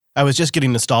I was just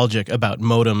getting nostalgic about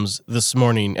modems this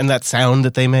morning and that sound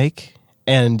that they make.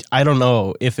 And I don't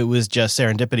know if it was just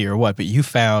serendipity or what, but you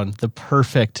found the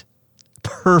perfect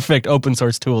open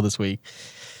source tool this week.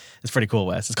 It's pretty cool,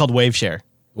 Wes. It's called Waveshare.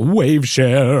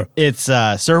 Waveshare. It's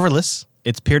serverless.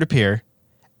 It's peer-to-peer.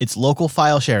 It's local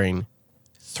file sharing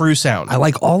through sound. I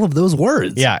like all of those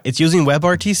words. Yeah, it's using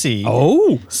WebRTC.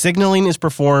 Oh. Signaling is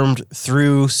performed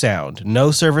through sound.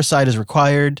 No server side is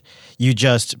required. You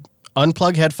just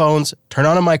unplug headphones, turn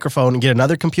on a microphone, and get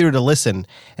another computer to listen,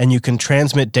 and you can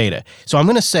transmit data. So I'm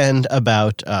going to send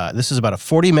this is about a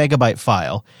 40 megabyte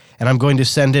file, and I'm going to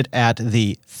send it at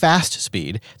the fast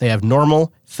speed. They have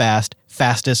normal, fast,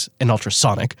 fastest, and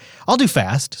ultrasonic. I'll do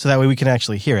fast, so that way we can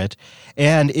actually hear it.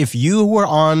 And if you were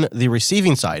on the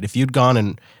receiving side, if you'd gone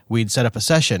and we'd set up a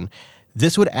session,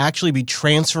 this would actually be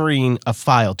transferring a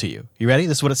file to you. You ready?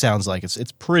 This is what it sounds like.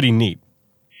 It's pretty neat.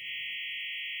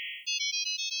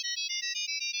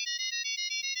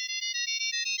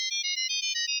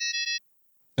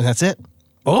 And that's it.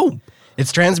 Oh.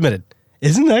 It's transmitted.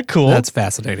 Isn't that cool? That's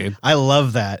fascinating. I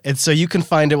love that. And so you can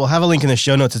find it. We'll have a link in the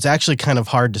show notes. It's actually kind of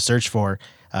hard to search for.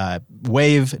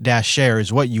 Wave-share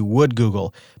is what you would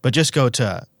Google. But just go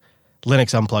to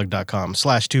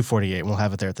linuxunplugged.com/248 and we'll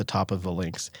have it there at the top of the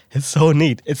links. It's so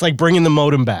neat. It's like bringing the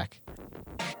modem back.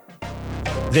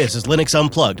 This is Linux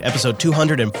Unplugged, episode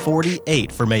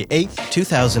 248 for May 8th,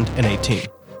 2018.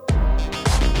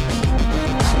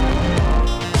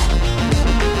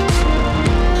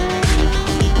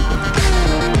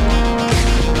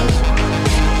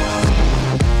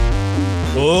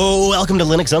 Oh, welcome to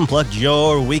Linux Unplugged,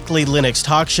 your weekly Linux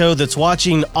talk show that's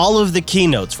watching all of the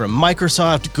keynotes from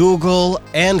Microsoft, Google,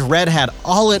 and Red Hat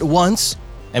all at once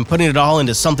and putting it all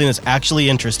into something that's actually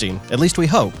interesting. At least we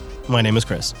hope. My name is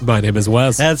Chris. My name is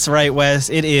Wes. That's right, Wes.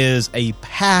 It is a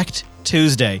packed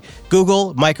Tuesday.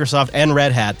 Google, Microsoft, and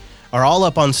Red Hat are all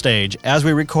up on stage as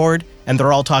we record, and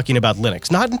they're all talking about Linux.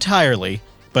 Not entirely,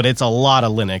 but it's a lot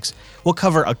of Linux. We'll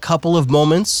cover a couple of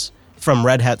moments from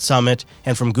Red Hat Summit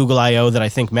and from Google I/O that I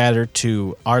think matter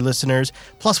to our listeners.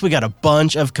 Plus, we got a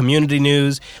bunch of community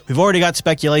news. We've already got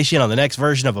speculation on the next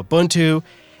version of Ubuntu.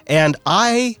 And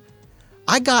I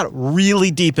got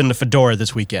really deep into Fedora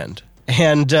this weekend.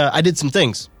 And I did some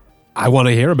things. I want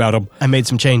to hear about them. I made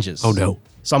some changes. Oh, no.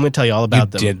 So I'm going to tell you all about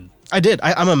them. Didn't. I did.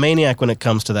 I'm a maniac when it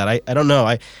comes to that. I don't know.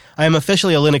 I am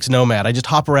officially a Linux nomad. I just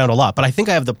hop around a lot. But I think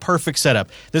I have the perfect setup.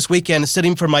 This weekend,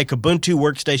 sitting from my Kubuntu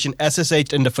workstation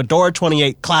SSH into Fedora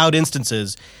 28 cloud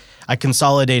instances, I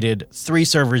consolidated 3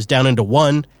 servers down into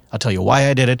one. I'll tell you why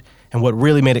I did it and what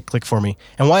really made it click for me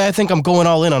and why I think I'm going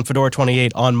all in on Fedora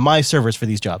 28 on my servers for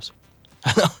these jobs.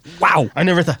 Wow. I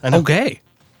never thought. Okay.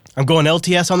 I'm going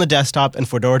LTS on the desktop and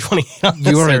Fedora 28 on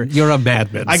the server. You're a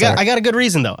madman, I got a good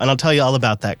reason, though, and I'll tell you all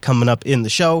about that coming up in the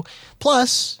show.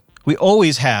 Plus, we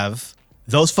always have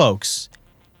those folks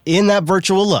in that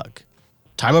virtual lug.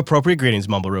 Time-appropriate greetings,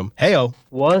 Mumble Room. Heyo.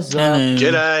 What's up?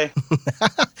 G'day.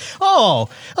 Oh,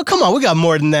 come on. We got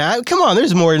more than that. Come on,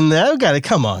 there's more than that.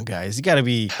 Come on, guys. You got to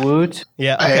be... Woot.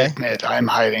 Yeah, I okay. admit I'm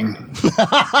hiding.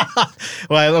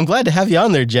 Well, I'm glad to have you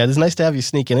on there, Jed. It's nice to have you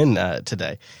sneaking in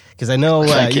today. Because I know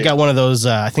you got one of those,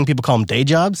 I think people call them day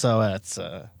jobs, so it's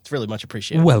really much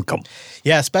appreciated. Welcome.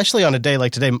 Yeah, especially on a day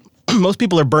like today. Most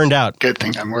people are burned out. Good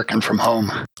thing I'm working from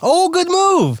home. Oh, good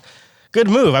move. Good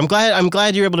move. I'm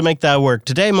glad you're able to make that work.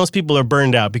 Today, most people are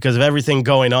burned out because of everything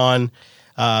going on.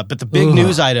 But the big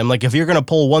news item, like if you're going to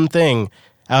pull one thing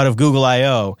out of Google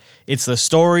I/O, it's the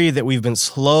story that we've been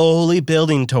slowly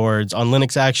building towards on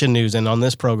Linux Action News and on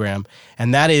this program,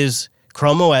 and that is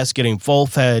Chrome OS getting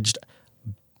full-fledged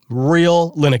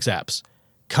real Linux apps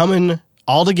coming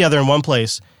all together in one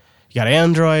place. You got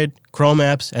Android, Chrome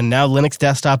apps, and now Linux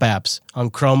desktop apps on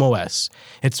Chrome OS.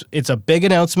 It's a big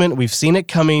announcement. We've seen it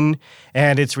coming,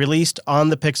 and it's released on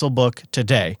the Pixelbook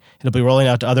today. It'll be rolling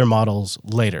out to other models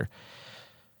later.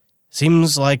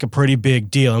 Seems like a pretty big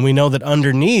deal, and we know that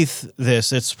underneath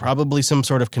this, it's probably some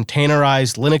sort of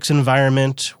containerized Linux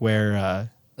environment where...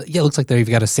 Yeah, it looks like you've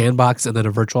got a sandbox and then a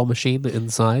virtual machine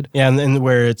inside. Yeah, and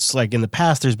where it's like in the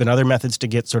past, there's been other methods to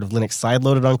get sort of Linux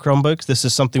sideloaded on Chromebooks. This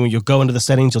is something where you'll go into the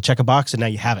settings, you'll check a box, and now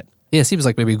you have it. Yeah, it seems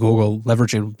like maybe Google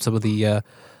leveraging some of the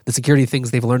security things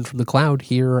they've learned from the cloud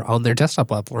here on their desktop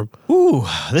platform. Ooh,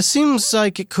 this seems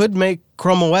like it could make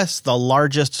Chrome OS the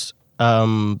largest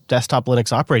desktop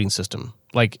Linux operating system.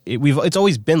 Like it's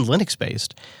always been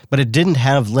Linux-based, but it didn't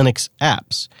have Linux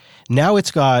apps. Now it's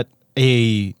got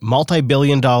a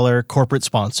multi-billion-dollar corporate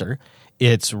sponsor.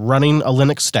 It's running a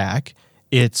Linux stack.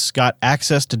 It's got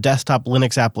access to desktop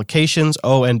Linux applications.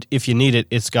 Oh, and if you need it,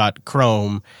 it's got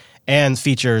Chrome and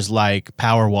features like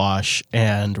Power Wash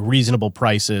and reasonable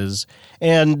prices.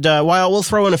 And while we'll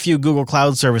throw in a few Google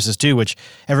Cloud services too, which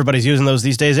everybody's using those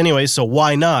these days anyway, so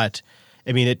why not?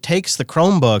 I mean, it takes the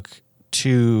Chromebook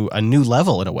to a new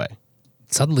level in a way.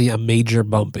 Suddenly a major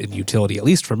bump in utility, at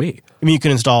least for me. I mean, you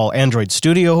can install Android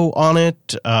Studio on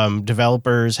it.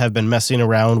 Developers have been messing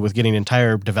around with getting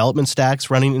entire development stacks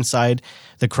running inside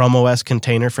the Chrome OS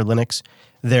container for Linux.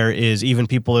 There is even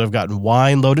people that have gotten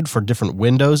Wine loaded for different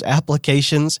Windows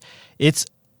applications.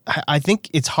 I think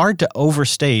it's hard to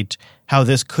overstate how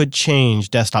this could change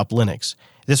desktop Linux.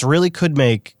 This really could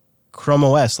make Chrome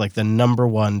OS like the number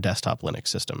one desktop Linux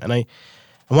system. And I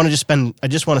want to spend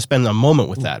a moment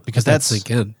with that because this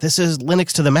is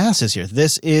Linux to the masses here.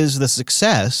 This is the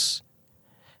success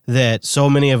that so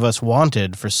many of us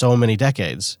wanted for so many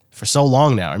decades, for so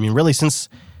long now. I mean, really since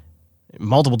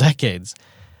multiple decades.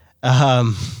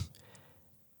 And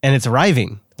it's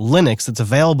arriving. Linux that's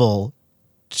available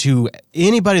to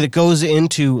anybody that goes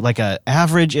into like an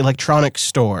average electronics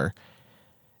store.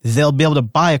 They'll be able to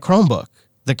buy a Chromebook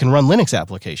that can run Linux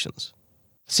applications.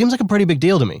 Seems like a pretty big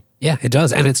deal to me. Yeah, it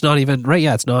does. And it's not even, right,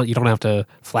 yeah, it's not, you don't have to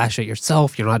flash it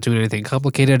yourself. You're not doing anything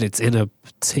complicated. It's in a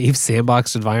safe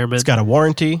sandbox environment. It's got a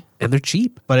warranty. And they're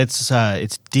cheap. But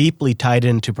it's deeply tied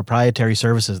into proprietary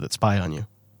services that spy on you.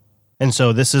 And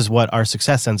so this is what our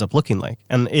success ends up looking like.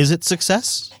 And is it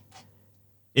success?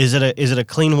 Is it a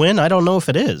clean win? I don't know if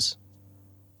it is.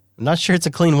 I'm not sure it's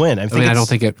a clean win. I don't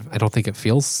think it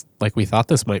feels like we thought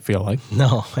this might feel like.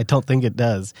 No, I don't think it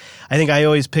does. I think I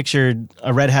always pictured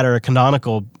a Red Hat or a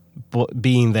Canonical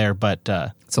being there,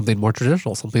 but something more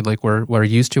traditional, something like we're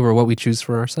used to or what we choose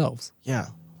for ourselves. Yeah.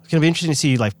 It's going to be interesting to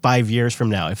see like 5 years from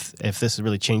now if this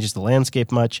really changes the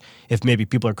landscape much, if maybe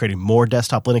people are creating more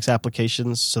desktop Linux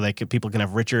applications so people can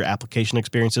have richer application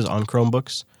experiences on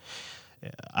Chromebooks.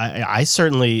 I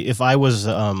certainly, if I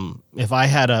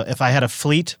had a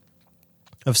fleet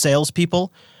of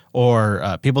salespeople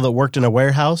or people that worked in a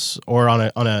warehouse or on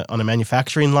a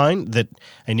manufacturing line that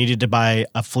I needed to buy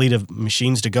a fleet of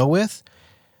machines to go with,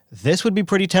 this would be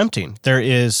pretty tempting. There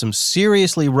is some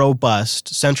seriously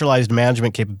robust centralized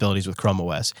management capabilities with Chrome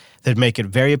OS that make it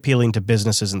very appealing to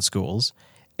businesses and schools.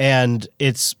 And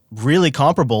it's really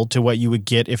comparable to what you would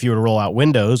get if you were to roll out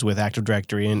Windows with Active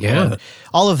Directory and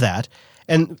all of that.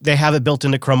 And they have it built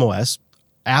into Chrome OS.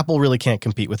 Apple really can't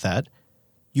compete with that.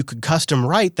 You could custom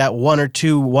write that one or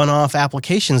two one-off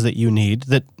applications that you need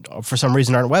that for some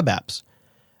reason aren't web apps.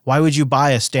 Why would you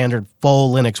buy a standard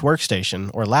full Linux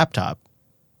workstation or laptop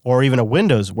or even a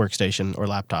Windows workstation or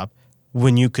laptop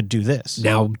when you could do this?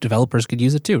 Now developers could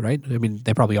use it too, right? I mean,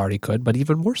 they probably already could, but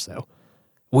even more so.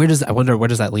 Where does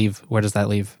that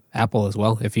leave Apple as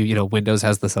well? If Windows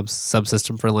has the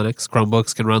subsystem for Linux,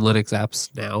 Chromebooks can run Linux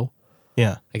apps now.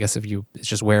 Yeah. I guess it's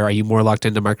just where are you more locked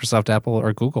into Microsoft, Apple,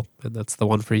 or Google? And that's the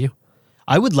one for you.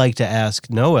 I would like to ask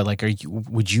Noah,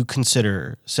 would you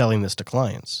consider selling this to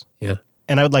clients? Yeah.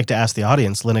 And I would like to ask the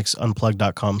audience,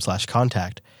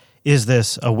 linuxunplugged.com/contact, is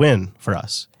this a win for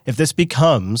us? If this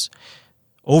becomes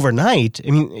overnight,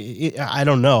 I mean, I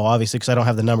don't know, obviously, because I don't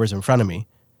have the numbers in front of me.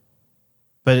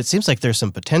 But it seems like there's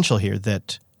some potential here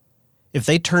that if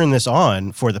they turn this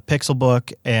on for the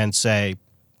Pixelbook and say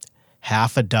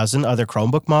half a dozen other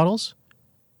Chromebook models,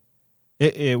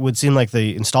 it would seem like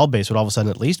the install base would all of a sudden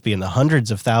at least be in the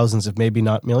hundreds of thousands, if maybe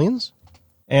not millions.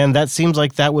 And that seems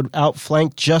like that would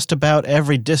outflank just about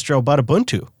every distro but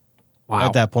Ubuntu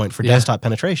at that point for desktop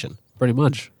penetration. Pretty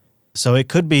much. So it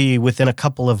could be within a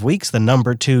couple of weeks the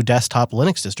number 2 desktop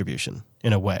Linux distribution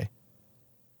in a way.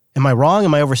 Am I wrong?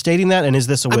 Am I overstating that? And is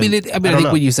this a win? I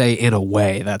think when you say in a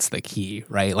way, that's the key,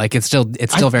 right? Like it's still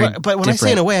very. But when I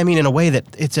say in a way, I mean in a way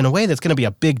that's going to be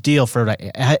a big deal for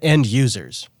end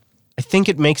users. I think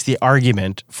it makes the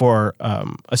argument for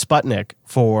a Sputnik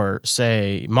for,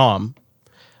 say, Mom,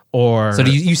 or so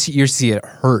do you see it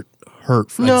hurt for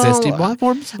existing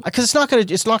platforms? Because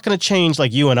it's not gonna change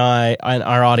like you and I and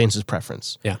our audience's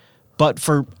preference. Yeah, but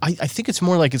I think it's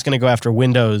more like it's going to go after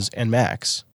Windows and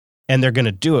Macs. And they're going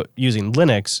to do it using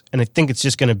Linux. And I think it's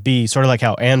just going to be sort of like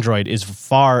how Android is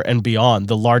far and beyond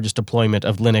the largest deployment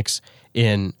of Linux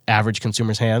in average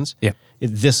consumers' hands. Yeah.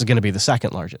 This is going to be the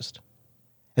second largest.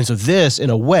 And so this, in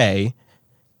a way,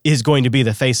 is going to be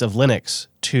the face of Linux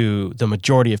to the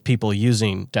majority of people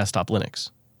using desktop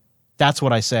Linux. That's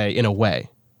what I say, in a way,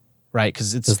 right?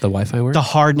 Because it's does the Wi-Fi work? The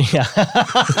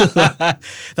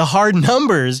hard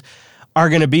numbers are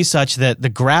going to be such that the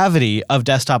gravity of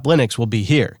desktop Linux will be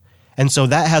here. And so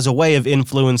that has a way of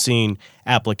influencing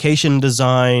application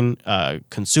design,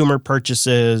 consumer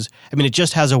purchases. I mean, it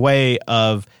just has a way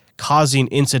of causing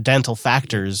incidental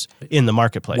factors in the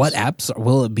marketplace. What apps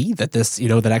will it be that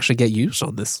that actually get used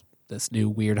on this new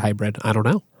weird hybrid? I don't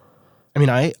know. I mean,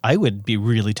 I would be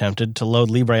really tempted to load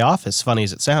LibreOffice, funny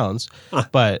as it sounds.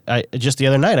 But just the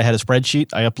other night, I had a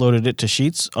spreadsheet. I uploaded it to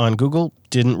Sheets on Google.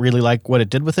 Didn't really like what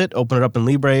it did with it. Opened it up in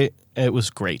Libre. It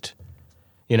was great.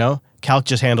 Calc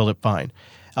just handled it fine.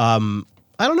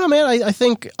 I don't know, man. I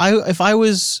think if I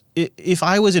was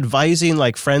advising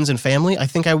like friends and family, I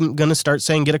think I'm going to start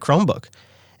saying get a Chromebook.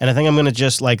 And I think I'm going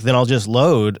to then I'll just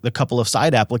load the couple of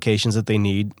side applications that they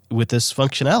need with this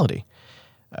functionality.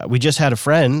 We just had a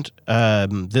friend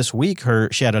this week.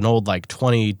 She had an old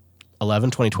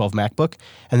 2011, 2012 MacBook,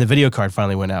 and the video card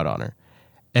finally went out on her.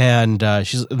 And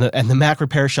the Mac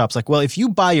repair shop's like, well, if you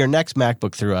buy your next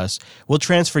MacBook through us, we'll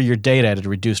transfer your data at a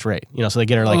reduced rate. So they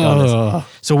get her on this.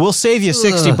 So we'll save you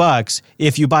 $60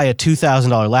 if you buy a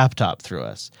 $2,000 laptop through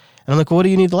us. And I'm like, well, what do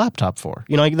you need the laptop for?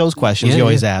 Those questions you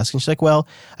always ask. And she's like, well,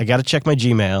 I got to check my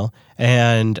Gmail,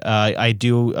 and I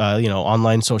do,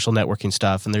 online social networking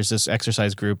stuff. And there's this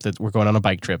exercise group that we're going on a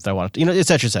bike trip that I want to, et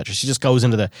cetera, et cetera. She just goes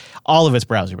into all of it's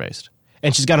browser-based.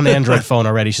 And she's got an Android phone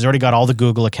already. She's already got all the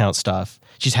Google account stuff.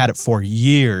 She's had it for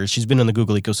years. She's been in the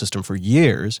Google ecosystem for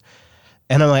years.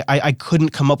 And I'm like, I couldn't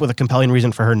come up with a compelling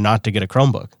reason for her not to get a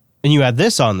Chromebook. And you add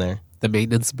this on there. The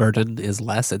maintenance burden is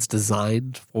less. It's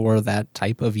designed for that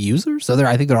type of user. So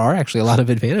I think there are actually a lot of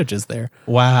advantages there.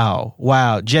 Wow.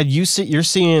 Jed, you're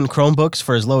seeing Chromebooks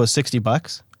for as low as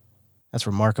 $60? That's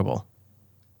remarkable.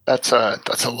 That's a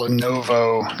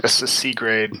Lenovo. This is C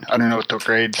grade. I don't know what the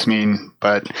grades mean,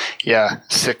 but yeah,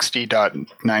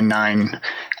 60.99.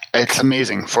 It's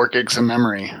amazing. 4 gigs of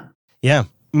memory. Yeah.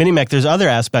 Minimac, there's other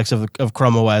aspects of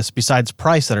Chrome OS besides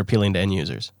price that are appealing to end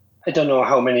users. I don't know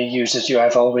how many users you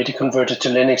have already converted to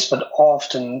Linux, but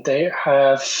often they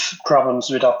have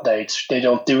problems with updates. They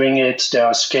don't doing it. They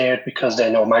are scared because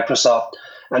they know Microsoft.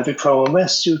 And with Chrome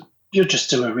OS, you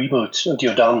just do a reboot and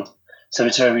you're done. So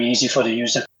it's very easy for the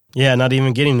user. Yeah, not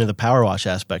even getting to the power wash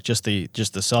aspect, just the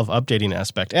self-updating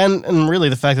aspect. And really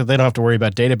the fact that they don't have to worry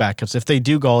about data backups if they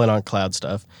do go in on cloud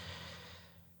stuff.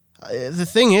 The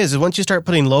thing is once you start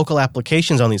putting local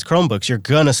applications on these Chromebooks, you're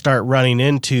going to start running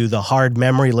into the hard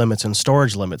memory limits and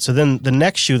storage limits. So then the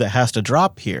next shoe that has to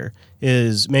drop here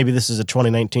is maybe this is a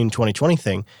 2019, 2020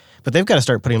 thing, but they've got to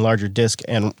start putting larger disk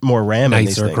and more RAM in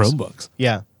these things. Nicer Chromebooks.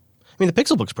 Yeah. I mean, the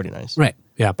Pixelbook's pretty nice. Right.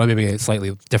 Yeah, but maybe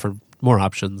slightly different, more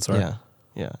options.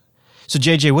 Yeah. So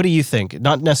JJ, what do you think?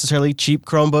 Not necessarily cheap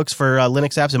Chromebooks for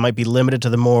Linux apps. It might be limited to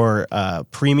the more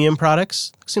premium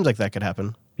products. Seems like that could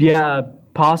happen. Yeah,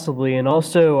 possibly. And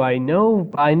also, I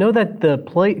know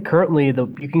that currently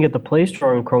you can get the Play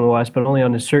Store on Chrome OS, but only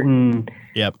on a certain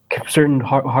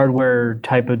hardware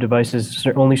type of devices.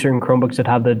 Only certain Chromebooks that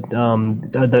have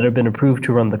that have been approved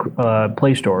to run the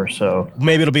Play Store. So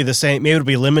maybe it'll be the same. Maybe it'll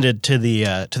be limited to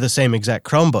the same exact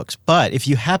Chromebooks. But if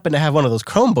you happen to have one of those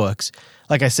Chromebooks,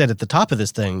 like I said at the top of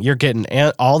this thing, you're getting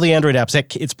all the Android apps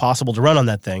it's possible to run on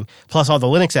that thing, plus all the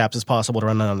Linux apps it's possible to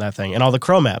run on that thing, and all the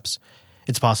Chrome apps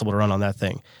it's possible to run on that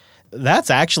thing. That's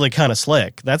actually kind of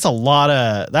slick. That's a lot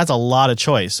of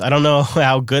choice. I don't know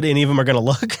how good any of them are going to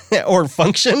look or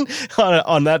function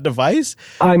on that device.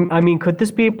 I mean, could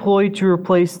this be employed to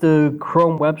replace the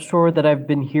Chrome Web Store that I've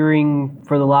been hearing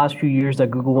for the last few years that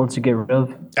Google wants to get rid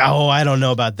of? Oh, I don't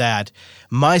know about that.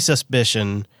 My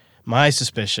suspicion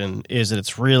is that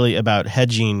it's really about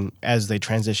hedging as they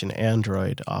transition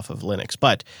Android off of Linux.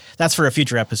 But that's for a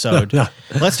future episode.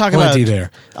 Let's talk about...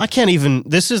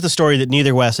 This is the story that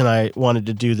neither Wes and I wanted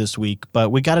to do this week,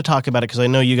 but we got to talk about it because I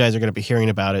know you guys are going to be hearing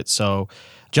about it. So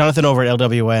Jonathan over at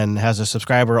LWN has a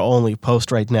subscriber-only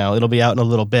post right now. It'll be out in a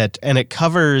little bit, and it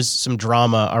covers some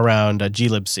drama around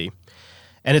glibc.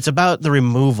 And it's about the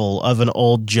removal of an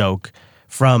old joke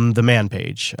from the man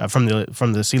page, from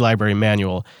the C Library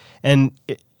manual. And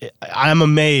I'm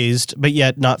amazed, but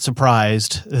yet not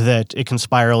surprised that it can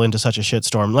spiral into such a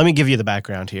shitstorm. Let me give you the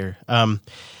background here.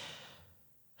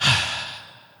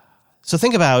 So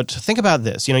think about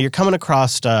this. You're coming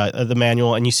across the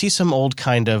manual and you see some old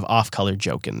kind of off-color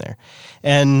joke in there.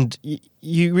 And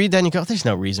you read that and you go, there's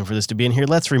no reason for this to be in here.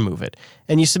 Let's remove it.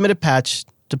 And you submit a patch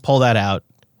to pull that out.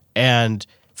 And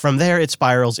from there, it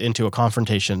spirals into a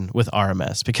confrontation with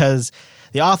RMS because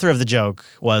the author of the joke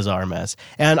was RMS.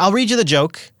 And I'll read you the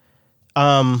joke.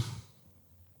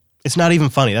 It's not even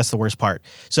funny. That's the worst part.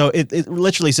 So it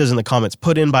literally says in the comments,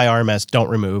 put in by RMS, don't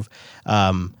remove.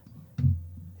 It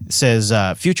says,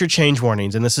 future change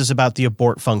warnings, and this is about the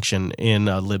abort function in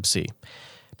libc.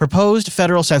 Proposed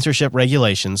federal censorship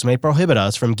regulations may prohibit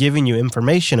us from giving you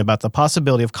information about the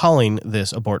possibility of calling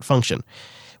this abort function.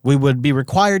 We would be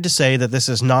required to say that this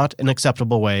is not an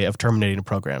acceptable way of terminating a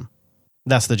program.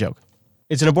 That's the joke.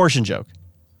 It's an abortion joke.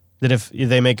 That if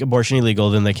they make abortion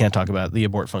illegal, then they can't talk about the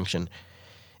abort function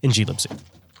in glibc.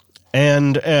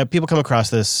 And people come across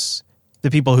this,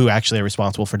 the people who actually are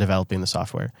responsible for developing the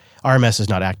software. RMS is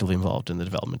not actively involved in the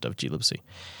development of glibc.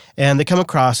 And they come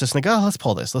across this and they go, oh, let's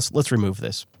pull this. Let's remove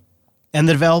this. And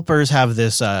the developers have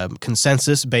this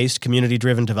consensus-based,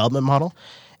 community-driven development model.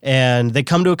 And they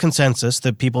come to a consensus,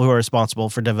 the people who are responsible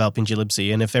for developing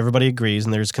glibc. And if everybody agrees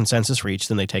and there's consensus reached,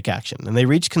 then they take action. And they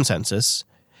reach consensus.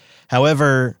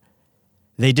 However,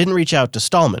 they didn't reach out to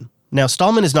Stallman. Now,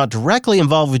 Stallman is not directly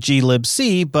involved with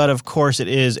glibc, but of course it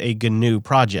is a GNU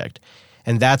project.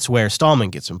 And that's where Stallman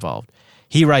gets involved.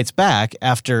 He writes back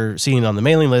after seeing it on the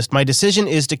mailing list, my decision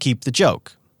is to keep the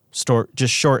joke.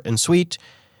 Just short and sweet.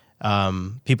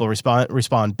 People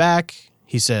respond back.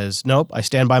 He says, nope, I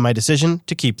stand by my decision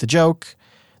to keep the joke.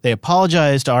 They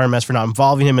apologize to RMS for not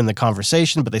involving him in the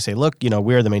conversation, but they say, look,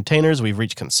 we're the maintainers. We've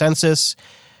reached consensus.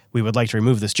 We would like to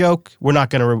remove this joke. We're not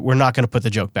going to put the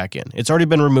joke back in. It's already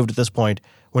been removed at this point.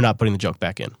 We're not putting the joke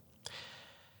back in.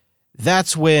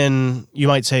 That's when you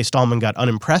might say Stallman got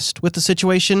unimpressed with the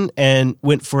situation and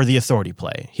went for the authority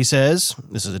play. He says,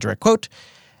 this is a direct quote,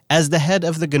 as the head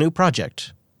of the GNU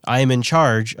project, I am in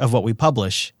charge of what we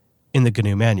publish in the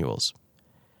GNU manuals.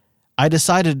 I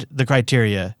decided the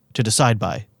criteria to decide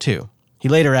by, too. He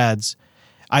later adds,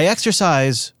 I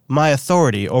exercise my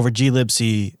authority over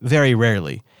glibc very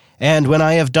rarely, and when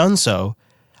I have done so,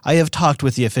 I have talked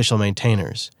with the official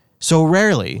maintainers, so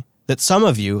rarely that some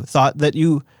of you thought that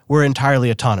you were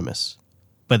entirely autonomous.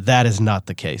 But that is not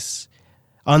the case.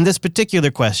 On this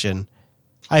particular question,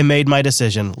 I made my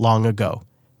decision long ago,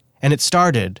 and it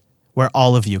started where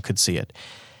all of you could see it.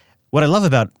 What I love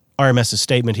about RMS's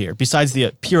statement here, besides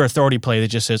the pure authority play that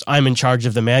just says, I'm in charge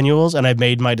of the manuals and I've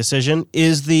made my decision,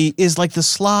 is like the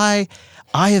sly,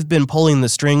 I have been pulling the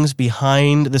strings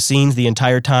behind the scenes the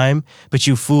entire time, but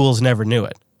you fools never knew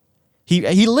it.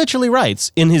 He literally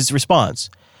writes in his response,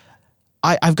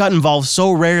 I've got involved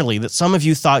so rarely that some of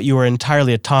you thought you were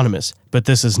entirely autonomous, but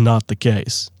this is not the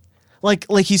case. Like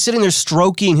he's sitting there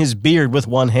stroking his beard with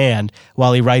one hand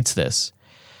while he writes this.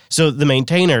 So the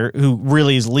maintainer who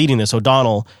really is leading this,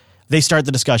 O'Donnell, they start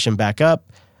the discussion back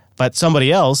up, but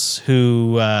somebody else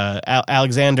who,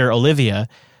 Alexander Olivia,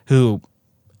 who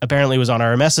apparently was on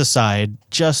RMS's side,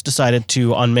 just decided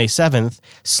to, on May 7th,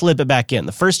 slip it back in.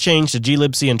 The first change to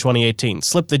glibc in 2018,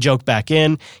 slip the joke back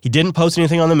in. He didn't post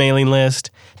anything on the mailing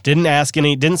list, didn't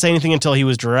say anything until he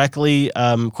was directly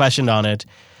questioned on it.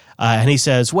 And he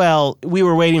says, well, we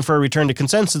were waiting for a return to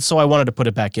consensus, so I wanted to put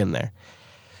it back in there.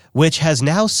 Which has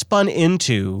now spun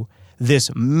into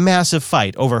this massive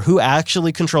fight over who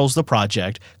actually controls the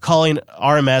project, calling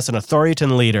RMS an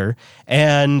authoritarian leader.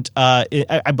 And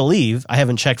I believe, I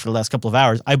haven't checked for the last couple of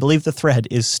hours, I believe the thread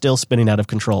is still spinning out of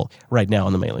control right now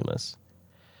on the mailing list.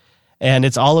 And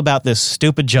it's all about this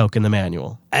stupid joke in the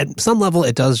manual. At some level,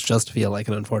 it does just feel like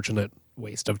an unfortunate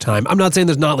waste of time. I'm not saying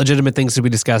there's not legitimate things to be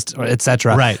discussed,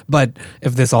 etc. Right. But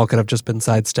if this all could have just been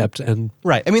sidestepped and...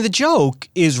 Right. I mean, the joke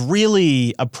is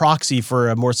really a proxy for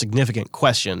a more significant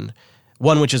question,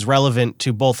 one which is relevant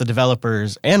to both the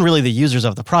developers and really the users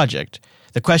of the project.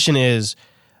 The question is,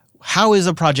 how is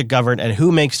a project governed and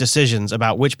who makes decisions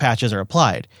about which patches are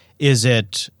applied? Is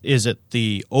it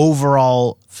the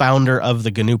overall founder of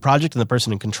the GNU project and the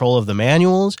person in control of the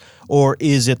manuals? Or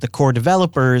is it the core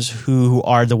developers who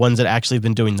are the ones that actually have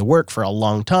been doing the work for a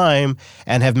long time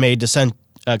and have made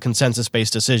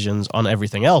consensus-based decisions on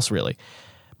everything else, really?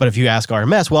 But if you ask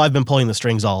RMS, well, I've been pulling the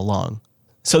strings all along.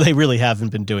 So they really haven't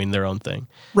been doing their own thing.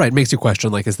 Right. It makes you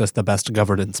question, is this the best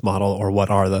governance model, or what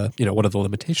are the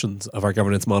limitations of our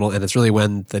governance model? And it's really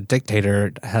when the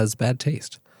dictator has bad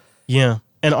taste. Yeah.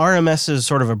 And RMS's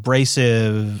sort of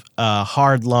abrasive,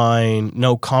 hardline,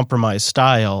 no compromise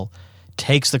style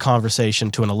takes the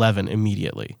conversation to an 11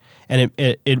 immediately. And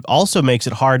it also makes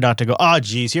it hard not to go, oh,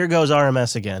 geez, here goes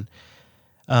RMS again.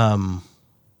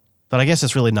 But I guess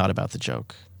it's really not about the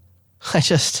joke.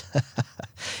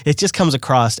 It just comes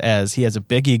across as he has a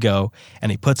big ego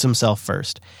and he puts himself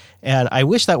first. And I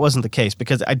wish that wasn't the case,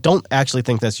 because I don't actually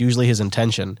think that's usually his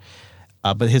intention.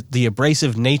 But the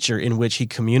abrasive nature in which he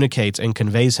communicates and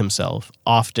conveys himself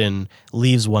often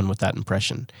leaves one with that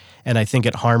impression. And I think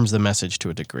it harms the message to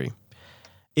a degree.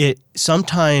 It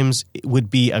sometimes would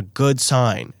be a good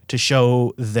sign to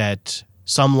show that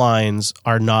some lines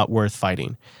are not worth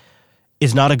fighting.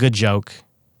 It's not a good joke.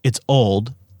 It's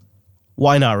old.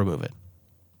 Why not remove it?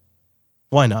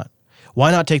 Why not?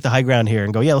 Why not take the high ground here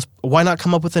and go, yeah, why not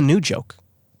come up with a new joke?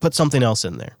 Put something else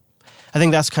in there. I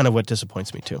think that's kind of what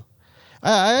disappoints me too.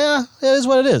 It is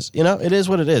what it is. It is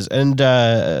what it is. And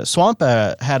Swamp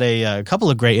had a couple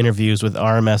of great interviews with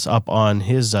RMS up on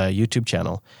his YouTube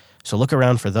channel. So look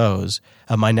around for those.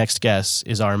 My next guest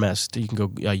is RMS. You can go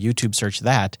YouTube search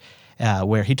that,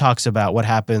 where he talks about what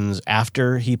happens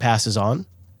after he passes on,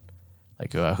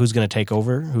 like who's going to take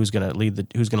over, who's going to lead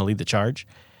the charge.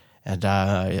 And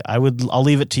I'll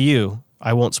leave it to you.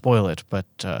 I won't spoil it,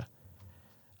 but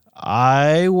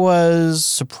I was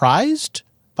surprised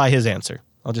by his answer.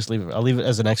 I'll leave it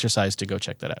as an exercise to go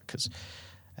check that out, because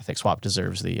I think Swap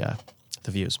deserves the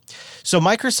views. So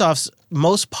Microsoft's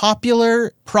most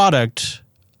popular product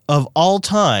of all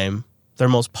time, their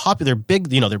most popular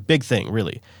their big thing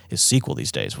really is SQL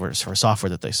these days, for software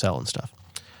that they sell and stuff.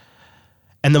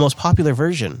 And the most popular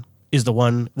version is the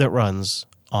one that runs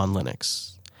on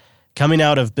Linux. Coming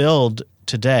out of Build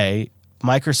today,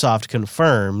 Microsoft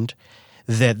confirmed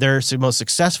that their most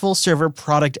successful server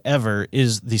product ever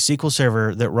is the SQL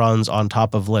Server that runs on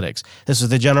top of Linux. This is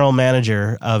the general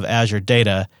manager of Azure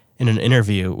Data in an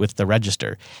interview with the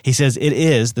Register. He says it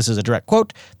is, this is a direct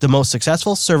quote, the most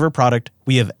successful server product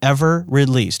we have ever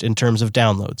released in terms of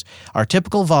downloads. Our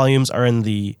typical volumes are in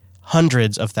the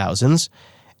hundreds of thousands.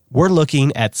 We're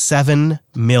looking at 7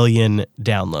 million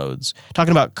downloads.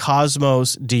 Talking about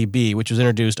Cosmos DB, which was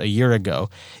introduced a year ago.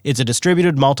 It's a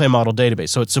distributed multi-model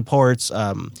database. So it supports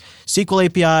SQL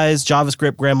APIs,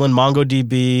 JavaScript, Gremlin,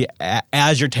 MongoDB,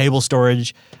 Azure Table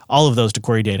Storage, all of those to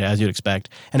query data, as you'd expect.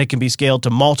 And it can be scaled to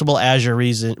multiple Azure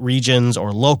regions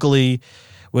or locally,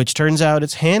 which turns out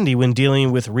it's handy when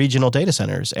dealing with regional data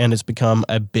centers. And it's become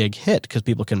a big hit because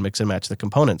people can mix and match the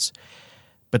components.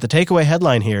 But the takeaway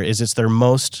headline here is it's their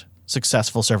most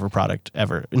successful server product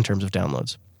ever in terms of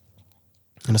downloads.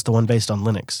 And it's the one based on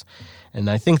Linux. And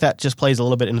I think that just plays a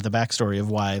little bit into the backstory of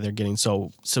why they're getting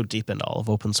so deep into all of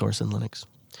open source and Linux.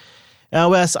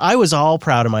 Now, Wes, I was all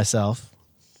proud of myself.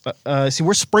 See,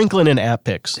 we're sprinkling in app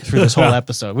picks through this whole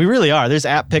episode. We really are. There's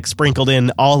app picks sprinkled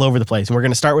in all over the place. And we're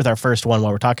going to start with our first one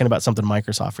while we're talking about something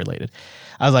Microsoft related.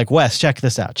 I was like, Wes, check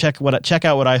this out. Check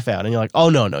out what I found. And you're like, oh,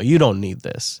 no, you don't need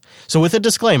this. So with a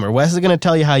disclaimer, Wes is going to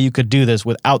tell you how you could do this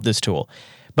without this tool.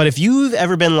 But if you've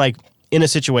ever been like in a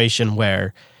situation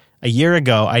where a year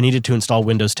ago I needed to install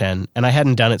Windows 10 and I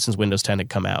hadn't done it since Windows 10 had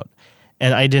come out,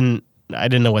 and I didn't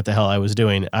know what the hell I was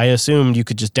doing. I assumed you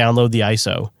could just download the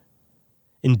ISO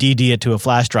and DD it to a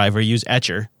flash drive or use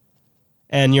Etcher,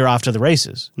 and you're off to the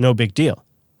races. No big deal.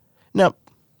 Nope,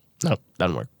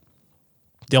 doesn't work.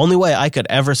 The only way I could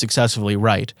ever successfully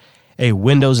write a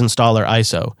Windows installer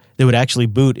ISO that would actually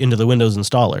boot into the Windows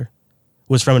installer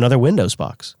was from another Windows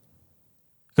box.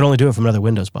 I could only do it from another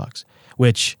Windows box,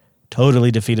 which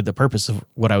totally defeated the purpose of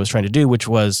what I was trying to do, which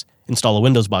was install a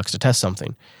Windows box to test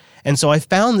something. And so I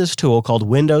found this tool called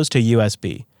Windows to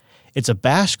USB. It's a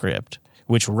bash script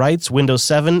which writes Windows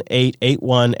 7, 8,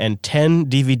 8.1, and 10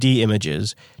 DVD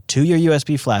images to your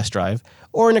USB flash drive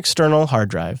or an external hard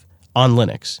drive on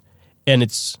Linux. And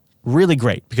it's really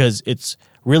great because it's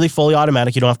really fully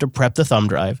automatic. You don't have to prep the thumb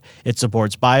drive. It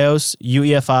supports BIOS,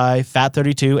 UEFI,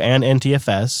 FAT32, and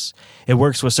NTFS. It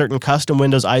works with certain custom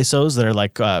Windows ISOs that are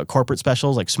like corporate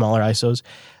specials, like smaller ISOs.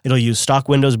 It'll use stock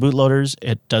Windows bootloaders.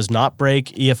 It does not break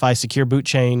EFI secure boot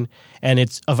chain, and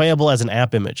it's available as an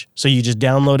app image. So you just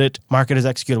download it, mark it as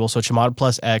executable, so Chmod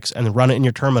plus X, and then run it in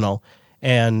your terminal,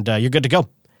 and you're good to go.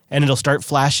 And it'll start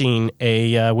flashing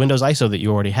a Windows ISO that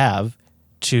you already have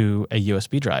to a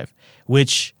USB drive,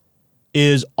 which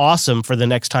is awesome for the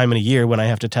next time in a year when I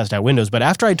have to test out Windows. But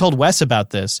after I told Wes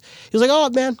about this, he was like, oh,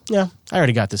 man, yeah, I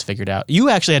already got this figured out. You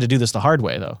actually had to do this the hard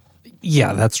way, though.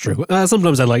 Yeah, that's true.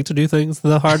 Sometimes I like to do things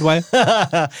the hard way.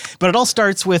 But it all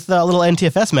starts with a little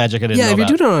NTFS magic I didn't know if about.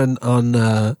 you do it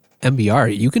on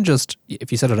MBR, you can just,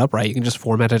 if you set it up right, you can just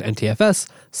format it NTFS,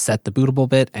 set the bootable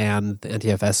bit, and the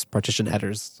NTFS partition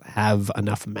headers have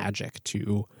enough magic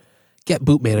to get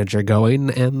Boot Manager going,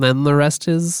 and then the rest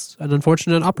is an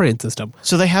unfortunate operating system.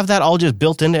 So they have that all just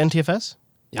built into NTFS?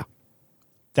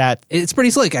 Yeah. It's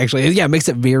pretty slick, actually. Yeah, it makes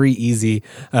it very easy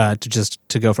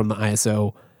to go from the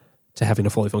ISO to having a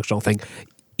fully functional thing.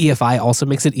 EFI also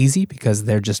makes it easy because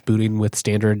they're just booting with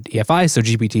standard EFI, so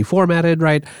GPT formatted,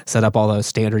 right? Set up all those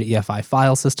standard EFI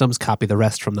file systems, copy the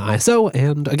rest from the ISO,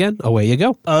 and again, away you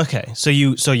go. Okay, so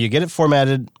you get it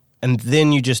formatted, and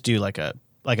then you just do like an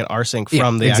rsync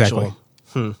from the exactly.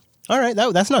 actual. All right,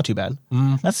 that's not too bad.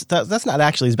 That's not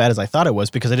actually as bad as I thought it was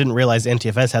because I didn't realize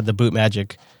NTFS had the boot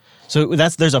magic. So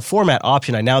there's a format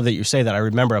option. Now that you say that, I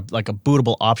remember a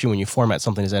bootable option when you format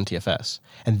something as NTFS.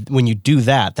 And when you do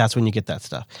that, that's when you get that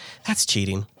stuff. That's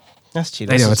cheating. That's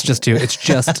cheap. I know it's just too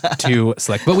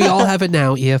slick. But we all have it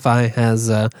now. EFI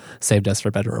has saved us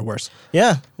for better or worse.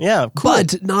 Yeah, cool.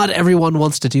 But not everyone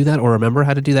wants to do that or remember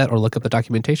how to do that or look up the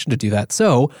documentation to do that.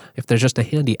 So if there's just a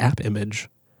handy app image,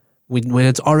 when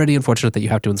it's already unfortunate that you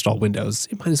have to install Windows,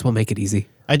 you might as well make it easy.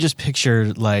 I just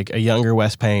pictured like a younger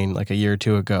Wes Payne, like a year or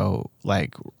two ago,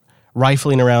 like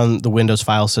rifling around the Windows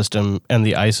file system and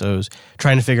the ISOs,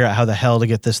 trying to figure out how the hell to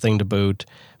get this thing to boot,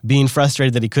 being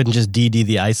frustrated that he couldn't just DD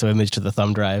the ISO image to the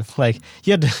thumb drive. Like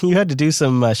you had to do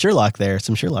some Sherlock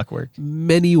work.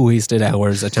 Many wasted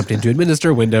hours attempting to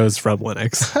administer Windows from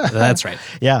Linux. That's right.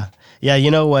 Yeah.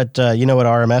 You know what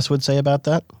RMS would say about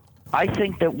that? I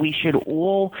think that we should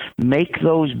all make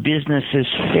those businesses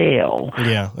fail.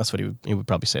 Yeah, that's what he would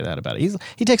probably say that about it.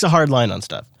 He takes a hard line on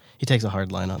stuff. I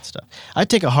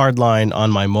take a hard line on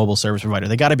my mobile service provider.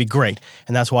 They got to be great,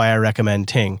 and that's why I recommend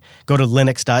Ting. Go to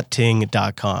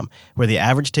linux.ting.com, where the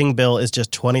average Ting bill is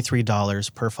just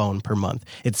 $23 per phone per month.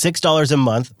 It's $6 a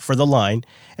month for the line,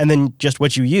 and then just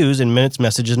what you use in minutes,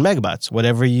 messages, and megabytes.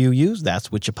 Whatever you use,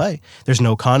 that's what you pay. There's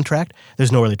no contract.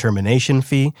 There's no early termination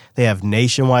fee. They have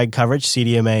nationwide coverage,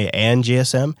 CDMA and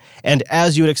GSM. And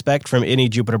as you would expect from any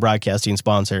Jupiter Broadcasting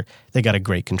sponsor, they got a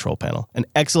great control panel, an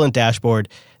excellent dashboard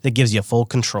that gives you full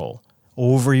control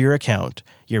over your account,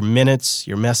 your minutes,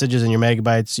 your messages, and your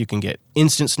megabytes. You can get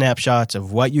instant snapshots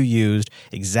of what you used,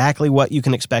 exactly what you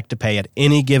can expect to pay at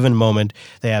any given moment.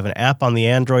 They have an app on the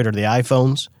Android or the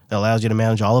iPhones that allows you to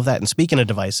manage all of that. And speaking of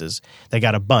devices, they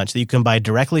got a bunch that you can buy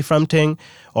directly from Ting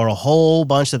or a whole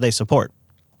bunch that they support.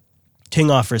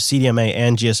 Ting offers CDMA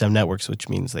and GSM networks, which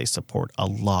means they support a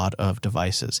lot of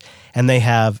devices. And they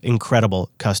have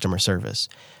incredible customer service.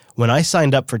 When I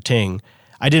signed up for Ting,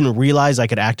 I didn't realize I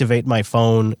could activate my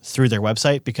phone through their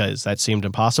website because that seemed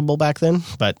impossible back then.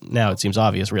 But now it seems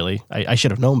obvious, really. I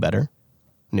should have known better.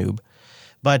 Noob.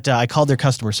 But I called their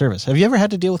customer service. Have you ever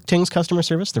had to deal with Ting's customer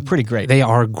service? They're pretty great. They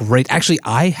are great. Actually,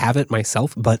 I have it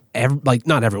myself, but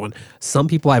not everyone. Some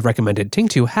people I've recommended Ting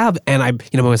to have, and I'm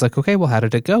always like, okay, well, how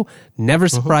did it go? Never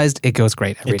surprised. It goes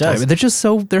great every time.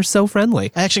 They're so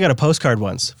friendly. I actually got a postcard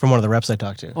once from one of the reps I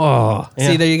talked to. Oh, yeah.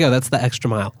 See, there you go. That's the extra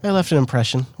mile. I left an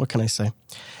impression. What can I say?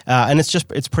 And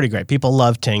it's pretty great. People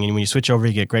love Ting, and when you switch over,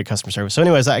 you get great customer service. So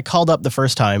anyways, I called up the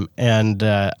first time, and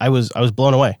I was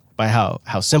blown away by how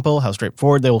simple, how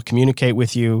straightforward they will communicate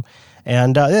with you.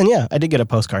 And then, I did get a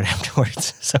postcard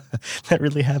afterwards. So that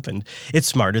really happened. It's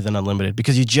smarter than unlimited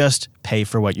because you just pay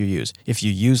for what you use. If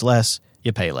you use less,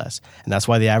 you pay less. And that's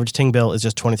why the average Ting bill is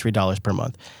just $23 per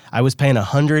month. I was paying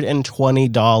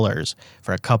 $120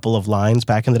 for a couple of lines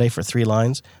back in the day, for 3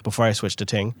 lines, before I switched to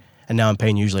Ting. And now I'm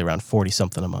paying usually around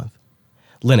 $40-something a month.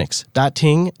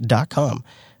 Linux.ting.com.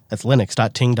 That's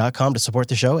linux.ting.com to support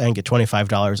the show and get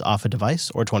 $25 off a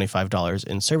device or $25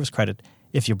 in service credit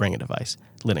if you bring a device.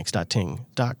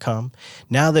 Linux.ting.com.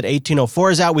 Now that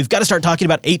 1804 is out, we've got to start talking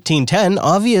about 1810.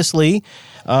 Obviously,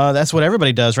 that's what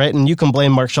everybody does, right? And you can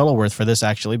blame Mark Shuttleworth for this,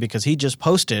 actually, because he just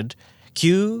posted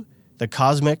Q, the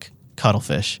Cosmic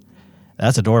Cuttlefish.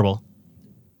 That's adorable.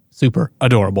 Super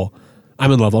adorable.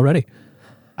 I'm in love already.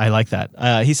 I like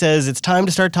that. He says it's time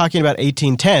to start talking about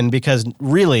 1810 because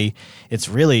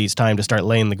it's time to start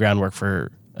laying the groundwork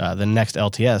for the next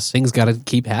LTS. Things got to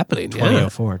keep happening.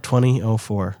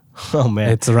 2004. Oh, man.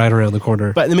 It's right around the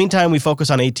corner. But in the meantime, we focus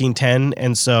on 1810.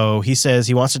 And so he says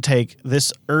he wants to take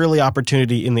this early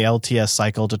opportunity in the LTS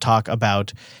cycle to talk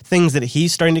about things that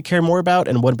he's starting to care more about.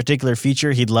 And one particular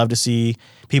feature he'd love to see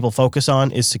people focus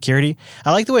on is security.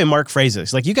 I like the way Mark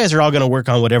phrases. Like, you guys are all going to work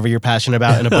on whatever you're passionate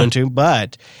about in Ubuntu.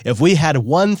 But if we had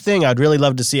one thing I'd really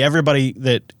love to see everybody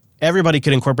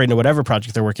could incorporate into whatever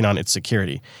project they're working on, it's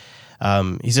security.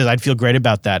 He says, I'd feel great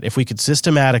about that if we could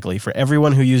systematically, for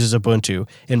everyone who uses Ubuntu,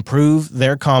 improve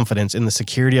their confidence in the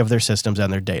security of their systems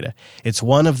and their data. It's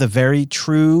one of the very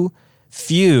true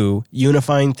few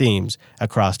unifying themes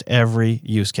across every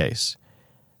use case.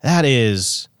 That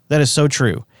is so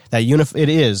true.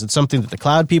 It's something that the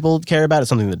cloud people care about. It's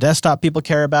something the desktop people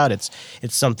care about. It's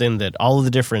something that all of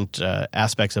the different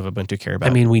aspects of Ubuntu care about.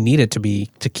 I mean, we need it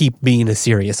to keep being a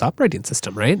serious operating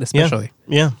system, right? Especially.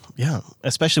 Yeah.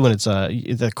 Especially when it's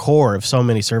the core of so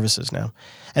many services now.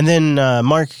 And then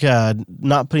Mark,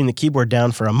 not putting the keyboard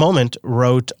down for a moment,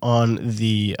 wrote on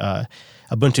the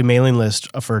Ubuntu mailing list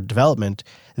for development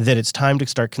that it's time to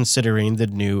start considering the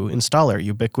new installer,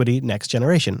 Ubiquiti Next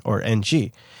Generation, or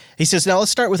NG. He says, now let's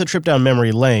start with a trip down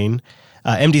memory lane.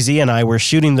 MDZ and I were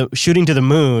shooting to the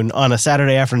moon on a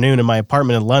Saturday afternoon in my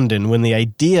apartment in London when the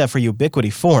idea for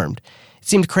Ubiquiti formed. It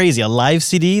seemed crazy, a live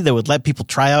CD that would let people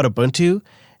try out Ubuntu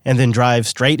and then drive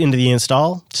straight into the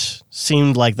install.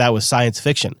 seemed like that was science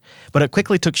fiction, but it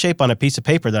quickly took shape on a piece of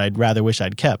paper that I'd rather wish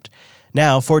I'd kept.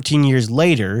 Now, 14 years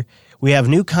later, we have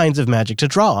new kinds of magic to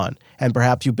draw on, and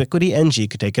perhaps Ubiquity NG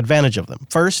could take advantage of them.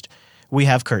 First, we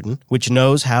have Curtain, which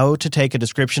knows how to take a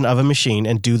description of a machine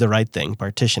and do the right thing,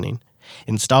 partitioning,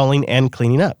 installing, and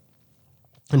cleaning up.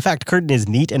 In fact, Curtain is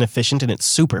neat and efficient, and it's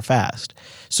super fast.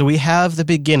 So we have the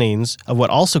beginnings of what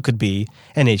also could be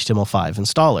an HTML5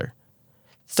 installer.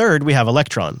 Third, we have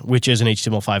Electron, which is an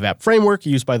HTML5 app framework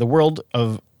used by the world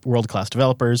of world-class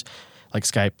developers like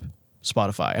Skype,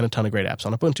 Spotify, and a ton of great apps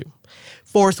on Ubuntu.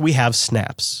 Fourth, we have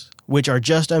Snaps, which are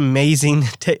just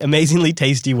amazingly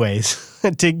tasty ways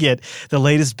to get the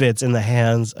latest bits in the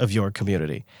hands of your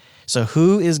community. So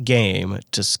who is game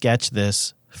to sketch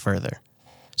this further?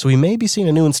 So we may be seeing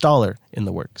a new installer in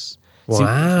the works.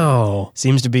 Wow.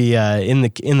 Seems to be in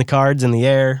the cards, in the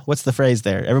air. What's the phrase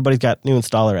there? Everybody's got new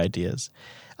installer ideas.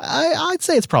 I'd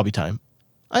say it's probably time.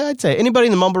 I'd say. Anybody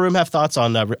in the Mumble Room have thoughts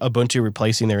on Ubuntu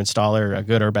replacing their installer,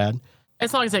 good or bad?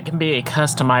 As long as it can be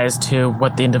customized to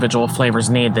what the individual flavors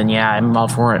need, then yeah, I'm all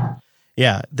for it.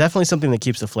 Yeah, definitely something that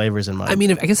keeps the flavors in mind. I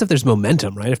mean, I guess if there's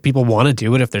momentum, right? If people want to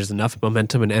do it, if there's enough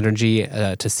momentum and energy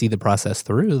to see the process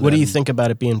through. What do you think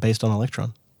about it being based on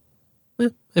Electron?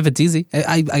 If it's easy,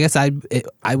 I guess I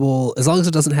will, as long as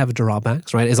it doesn't have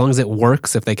drawbacks, right? As long as it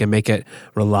works, if they can make it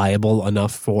reliable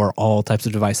enough for all types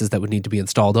of devices that would need to be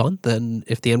installed on, then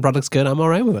if the end product's good, I'm all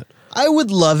right with it. I would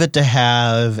love it to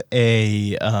have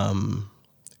a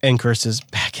Ncurse's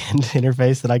backend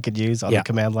interface that I could use on the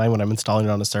command line when I'm installing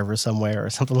it on a server somewhere or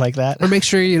something like that. Or make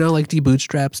sure, like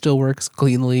debootstrap still works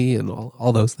cleanly and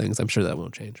all those things. I'm sure that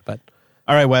won't change, but...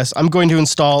 All right, Wes, I'm going to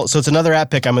install, so it's another app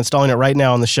pick. I'm installing it right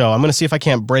now on the show. I'm going to see if I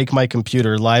can't break my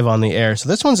computer live on the air. So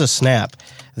this one's a snap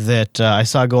that I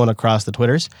saw going across the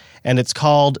Twitters, and it's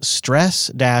called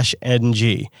Stress-NG,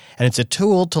 and it's a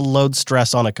tool to load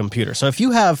stress on a computer. So if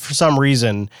you have, for some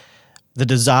reason, the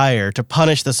desire to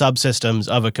punish the subsystems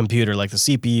of a computer, like the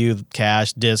CPU,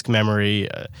 cache, disk, memory,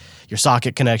 your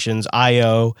socket connections,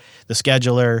 I/O, the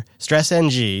scheduler,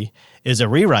 Stress-NG is a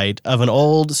rewrite of an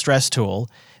old stress tool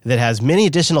that has many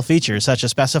additional features, such as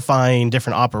specifying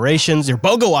different operations, your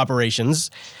BOGO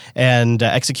operations, and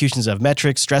executions of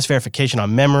metrics, stress verification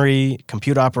on memory,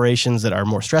 compute operations that are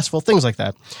more stressful, things like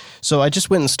that. So I just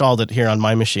went and installed it here on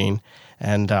my machine,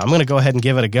 and I'm going to go ahead and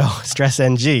give it a go,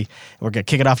 Stress-NG. We're going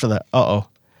to kick it off to the, oh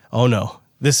no,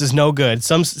 this is no good. It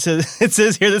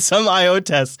says here that some I/O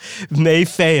tests may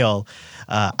fail.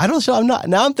 I don't know.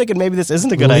 I'm thinking maybe this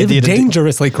isn't a good idea.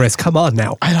 Dangerously, Chris. Come on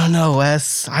now. I don't know,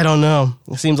 Wes. I don't know.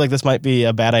 It seems like this might be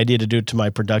a bad idea to do to my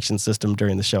production system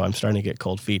during the show. I'm starting to get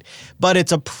cold feet. But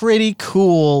it's a pretty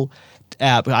cool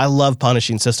app. I love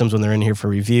punishing systems when they're in here for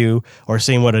review or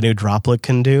seeing what a new droplet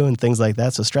can do and things like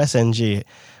that. So Stress-NG,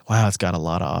 wow, it's got a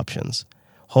lot of options.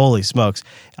 Holy smokes.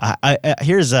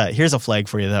 Here's a flag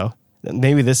for you, though.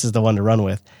 Maybe this is the one to run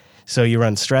with. So you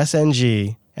run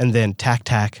Stress-NG and then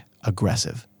tac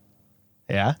aggressive.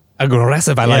 Yeah?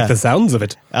 Aggressive. I like the sounds of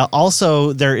it.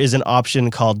 Also, there is an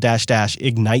option called --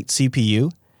 ignite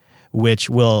CPU, which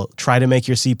will try to make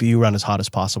your CPU run as hot as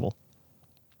possible.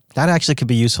 That actually could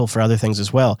be useful for other things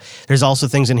as well. There's also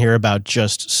things in here about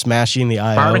just smashing the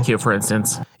I/O. Barbecue, for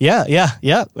instance. Yeah.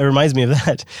 It reminds me of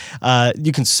that.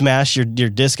 You can smash your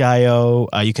disk I/O.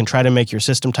 You can try to make your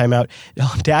system timeout.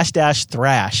 --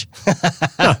 thrash.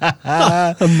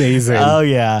 Amazing. Oh,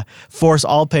 yeah. Force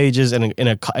all pages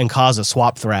and cause a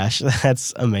swap thrash.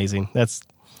 That's amazing.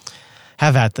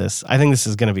 Have at this. I think this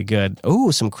is going to be good.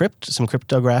 Oh, some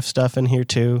cryptograph stuff in here,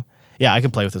 too. Yeah, I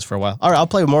could play with this for a while. All right, I'll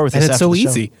play more with this. And it's after so the show.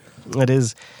 easy. It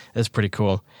is. It's pretty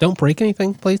cool. Don't break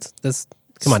anything, please.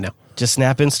 Come on now. Just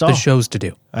snap install. The show's to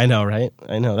do. I know, right?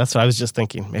 I know. That's what I was just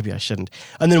thinking. Maybe I shouldn't.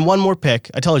 And then one more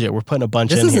pick. I told you, we're putting a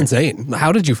bunch in here. This is insane.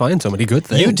 How did you find so many good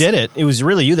things? You did it. It was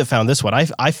really you that found this one.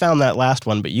 I found that last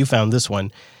one, but you found this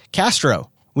one.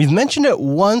 Castro. We've mentioned it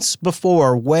once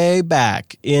before, way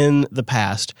back in the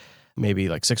past, maybe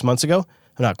like 6 months ago.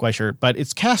 I'm not quite sure. But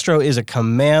Castro is a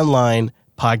command line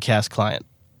podcast client.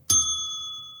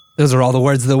 Those are all the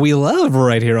words that we love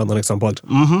right here on Linux Unplugged.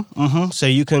 So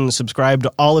you can subscribe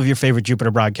to all of your favorite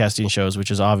Jupiter Broadcasting shows, which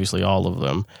is obviously all of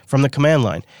them, from the command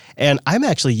line. And I'm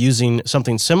actually using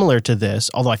something similar to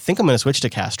this, although I think I'm going to switch to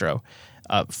Castro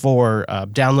for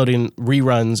downloading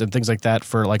reruns and things like that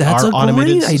for like That's our a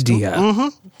automated great system. idea.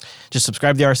 Just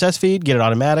subscribe to the RSS feed, get it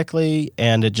automatically,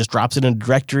 and it just drops it in a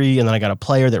directory, and then I got a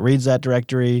player that reads that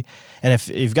directory. And if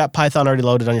you've got Python already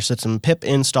loaded on your system, pip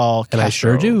install Castro. And I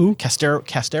sure do. Castero?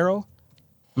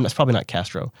 That's probably not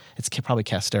Castro. It's probably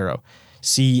Castero.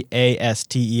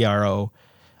 Castero.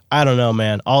 I don't know,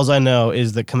 man. All I know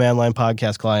is that command line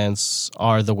podcast clients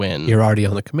are the win. You're already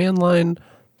on the command line.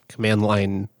 Command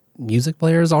line music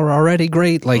players are already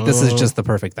great. Like, this is just the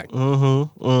perfect thing.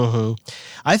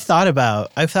 I've thought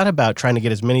about trying to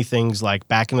get as many things like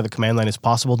back into the command line as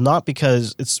possible, not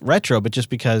because it's retro, but just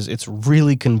because it's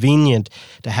really convenient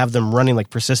to have them running like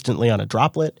persistently on a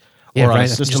droplet Yeah, or on right. a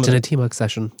system. Just in a TMUX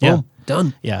session. Yeah. Boom,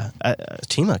 done. Yeah, a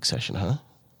TMUX session, huh?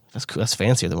 That's cool. That's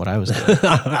fancier than what I was doing.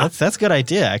 that's a good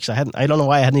idea. Actually, I don't know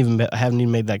why I haven't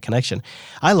even made that connection.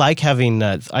 I like having.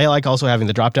 I like also having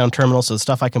the drop down terminal. So the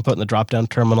stuff I can put in the drop down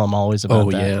terminal, I'm always about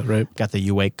that. Yeah, right. Got the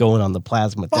U8 going on the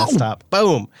Plasma desktop.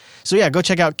 Boom. So yeah, go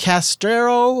check out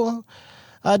Castero.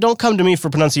 Don't come to me for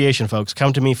pronunciation, folks.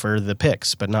 Come to me for the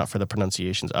picks, but not for the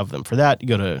pronunciations of them. For that, you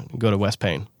go to Wes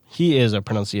Payne. He is a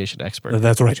pronunciation expert.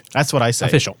 That's right. That's what I say.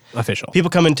 Official. People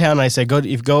come in town and I say,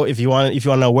 if you want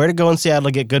to know where to go in Seattle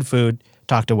to get good food,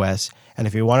 talk to Wes. And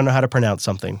if you want to know how to pronounce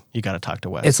something, you got to talk to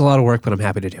Wes. It's a lot of work, but I'm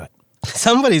happy to do it.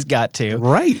 Somebody's got to.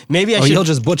 Right. Maybe I should. You'll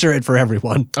just butcher it for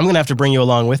everyone. I'm going to have to bring you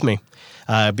along with me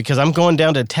because I'm going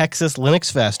down to Texas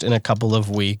Linux Fest in a couple of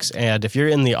weeks. And if you're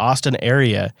in the Austin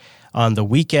area on the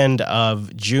weekend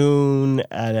of June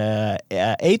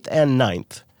 8th and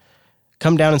 9th,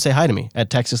 come down and say hi to me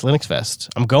at Texas Linux Fest.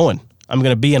 I'm going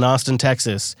to be in Austin,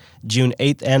 Texas, June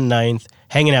 8th and 9th,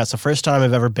 hanging out. It's the first time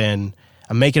I've ever been.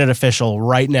 I'm making it official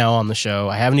right now on the show.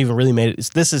 I haven't even really made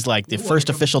it. This is like the first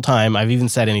official time I've even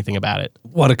said anything about it.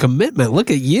 What a commitment.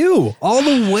 Look at you. All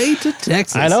the way to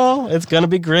Texas. I know. It's going to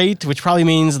be great, which probably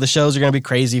means the shows are going to be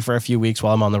crazy for a few weeks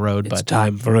while I'm on the road. It's but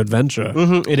time for adventure.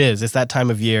 It is. It's that time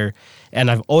of year.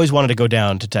 And I've always wanted to go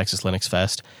down to Texas Linux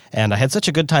Fest. And I had such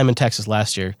a good time in Texas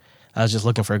last year. I was just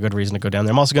looking for a good reason to go down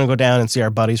there. I'm also going to go down and see our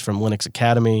buddies from Linux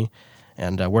Academy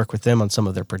and work with them on some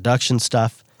of their production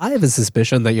stuff. I have a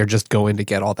suspicion that you're just going to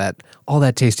get all that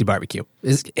tasty barbecue.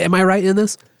 Am I right in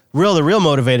this? The real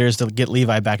motivator is to get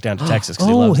Levi back down to Texas. 'Cause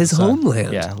he Oh, loves his the sun.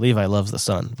 homeland. Yeah, Levi loves the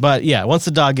sun. But yeah, once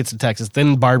the dog gets to Texas,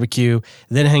 then barbecue,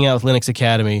 then hang out with Linux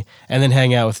Academy, and then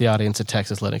hang out with the audience at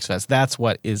Texas Linux Fest. That's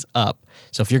what is up.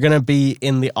 So if you're going to be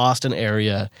in the Austin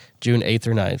area June 8th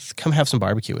or 9th, come have some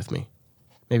barbecue with me.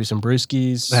 Maybe some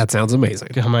brewskis. That sounds amazing.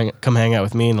 Come hang out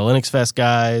with me and the Linux Fest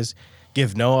guys.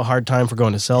 Give Noah a hard time for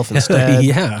going to Self instead.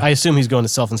 Yeah. I assume he's going to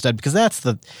Self instead because that's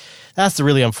the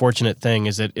really unfortunate thing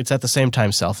is that it's at the same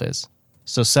time Self is.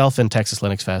 So Self and Texas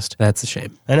Linux Fest. That's a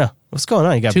shame. I know. What's going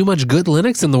on? You got Too much good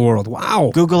Linux in the world.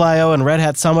 Wow. Google I/O and Red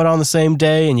Hat Summit on the same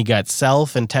day, and you got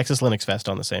Self and Texas Linux Fest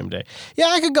on the same day.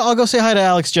 Yeah, I'll go say hi to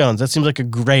Alex Jones. That seems like a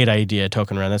great idea,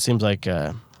 Token Run. That seems like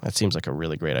a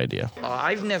really great idea.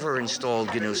 I've never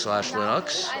installed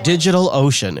GNU/Linux.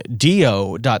 DigitalOcean,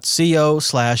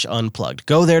 do.co/unplugged.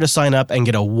 Go there to sign up and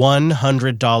get a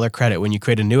 $100 credit when you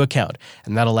create a new account,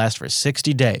 and that'll last for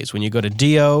 60 days when you go to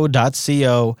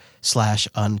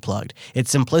do.co/unplugged.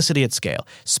 It's simplicity at scale.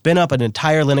 Spin up an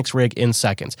entire Linux rig in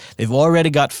seconds. They've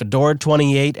already got Fedora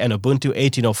 28 and Ubuntu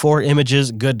 18.04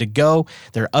 images good to go.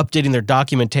 They're updating their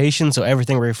documentation so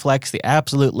everything reflects the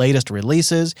absolute latest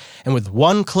releases, and with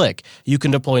one click, you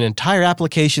can deploy an entire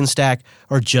application stack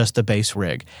or just the base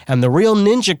rig. And the real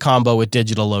ninja combo with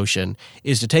DigitalOcean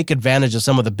is to take advantage of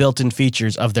some of the built-in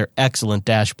features of their excellent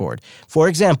dashboard. For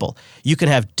example, you can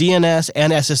have DNS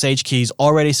and SSH keys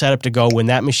already set up to go when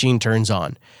that machine turns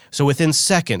on. So within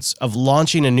seconds of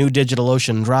launching a new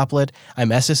DigitalOcean droplet, I'm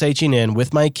SSHing in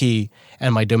with my key,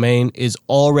 and my domain is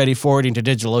already forwarding to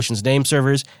DigitalOcean's name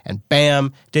servers, and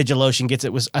bam, DigitalOcean gets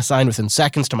it assigned within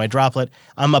seconds to my droplet.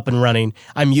 I'm up and running.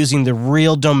 I'm using the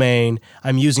real domain.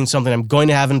 I'm using something I'm going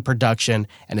to have in production,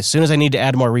 and as soon as I need to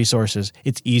add more resources,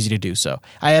 it's easy to do so.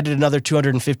 I added another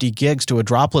 250 gigs to a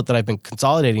droplet that I've been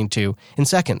consolidating to in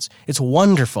seconds. It's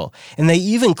wonderful. And they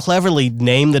even cleverly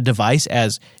name the device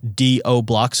as DO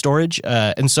block storage.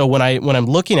 And so when I'm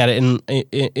looking at it in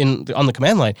on the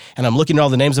command line and I'm looking at all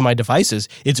the names of my devices,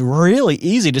 it's really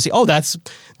easy to see, oh, that's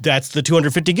the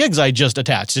 250 gigs I just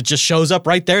attached. It just shows up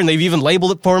right there, and they've even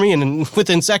labeled it for me, and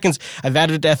within seconds, I've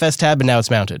added it to FS tab, and now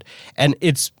it's mounted. And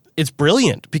it's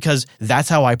brilliant because that's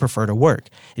how I prefer to work.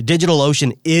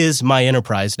 DigitalOcean is my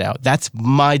enterprise now. That's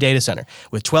my data center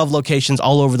with 12 locations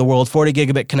all over the world, 40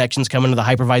 gigabit connections coming to the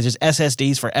hypervisors,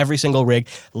 SSDs for every single rig.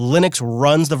 Linux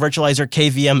runs the virtualizer.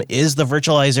 KVM is the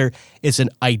virtualizer. It's an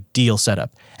ideal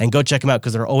setup. And go check them out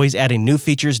because they're always adding new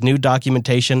features, new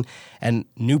documentation, and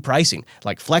new pricing,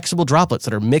 like flexible droplets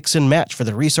that are mix and match for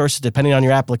the resources depending on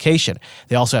your application.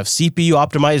 They also have CPU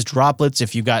optimized droplets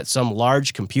if you've got some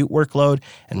large compute workload,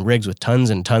 and rigs with tons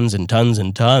and tons and tons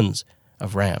and tons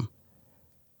of RAM.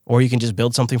 Or you can just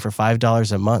build something for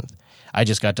 $5 a month. I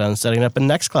just got done setting up a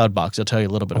Nextcloud box I'll tell you a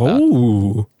little bit about.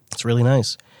 Ooh. It's really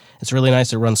nice. It's really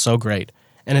nice. It runs so great.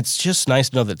 and it's just nice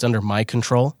to know that it's under my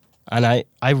control. And I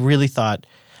really thought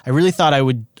I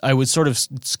would sort of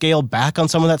scale back on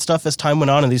some of that stuff as time went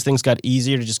on and these things got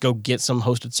easier to just go get some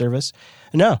hosted service.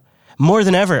 No. More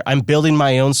than ever, I'm building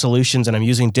my own solutions and I'm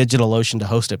using DigitalOcean to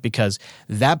host it because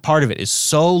that part of it is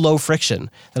so low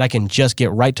friction that I can just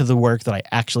get right to the work that I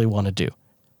actually want to do.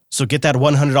 So get that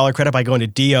 $100 credit by going to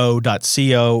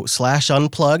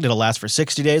do.co/unplugged. It'll last for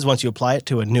 60 days once you apply it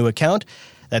to a new account.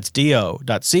 That's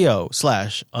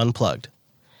do.co/unplugged.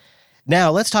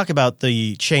 Now, let's talk about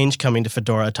the change coming to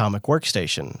Fedora Atomic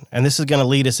Workstation. And this is going to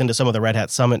lead us into some of the Red Hat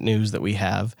Summit news that we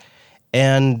have.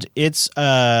 And it's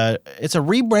a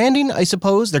rebranding, I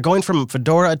suppose. They're going from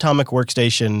Fedora Atomic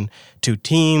Workstation to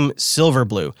Team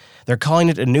Silverblue. They're calling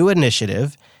it a new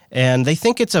initiative, and they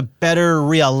think it's a better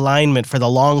realignment for the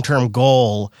long-term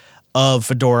goal of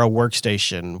Fedora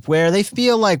Workstation, where they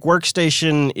feel like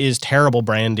Workstation is terrible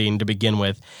branding to begin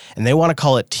with, and they want to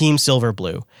call it Team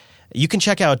Silverblue. You can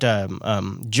check out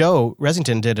Joe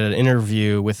Resington did an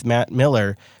interview with Matt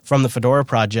Miller from the Fedora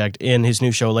project in his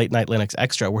new show Late Night Linux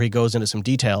Extra, where he goes into some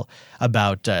detail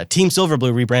about Team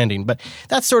Silverblue rebranding. But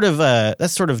that's sort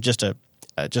of just a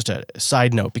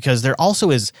side note, because there also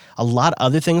is a lot of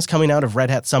other things coming out of Red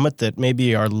Hat Summit that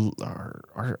maybe are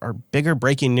bigger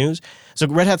breaking news. So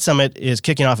Red Hat Summit is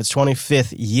kicking off its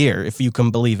 25th year, if you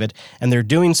can believe it, and they're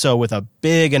doing so with a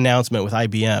big announcement with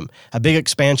IBM, a big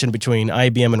expansion between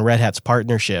IBM and Red Hat's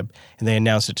partnership, and they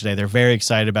announced it today. They're very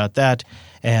excited about that,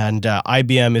 and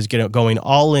IBM is going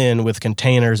all in with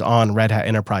containers on Red Hat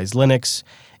Enterprise Linux,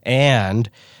 and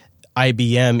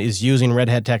IBM is using Red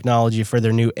Hat technology for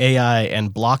their new AI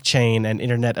and blockchain and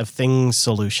Internet of Things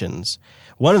solutions.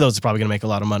 One of those is probably going to make a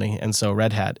lot of money, and so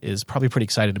Red Hat is probably pretty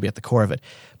excited to be at the core of it.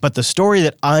 But the story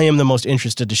that I am the most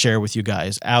interested to share with you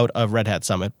guys out of Red Hat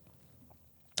Summit,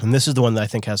 and this is the one that I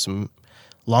think has some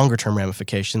longer-term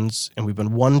ramifications, and we've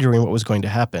been wondering what was going to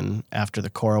happen after the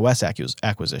CoreOS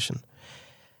acquisition.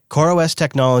 CoreOS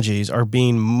technologies are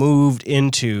being moved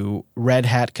into Red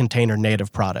Hat container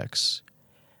native products.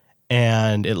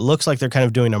 And it looks like they're kind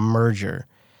of doing a merger.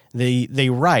 They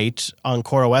write on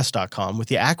CoreOS.com, with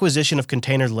the acquisition of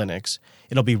Container Linux,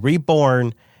 it'll be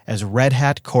reborn as Red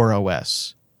Hat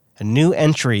CoreOS, a new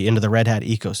entry into the Red Hat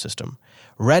ecosystem.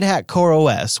 Red Hat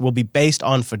CoreOS will be based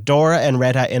on Fedora and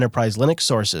Red Hat Enterprise Linux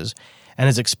sources and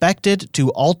is expected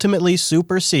to ultimately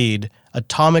supersede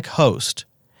Atomic Host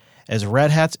as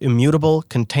Red Hat's immutable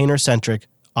container-centric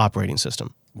operating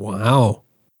system. Wow.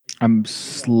 I'm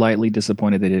slightly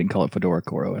disappointed they didn't call it Fedora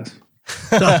CoreOS.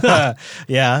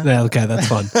 Yeah. Okay, that's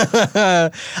fun. I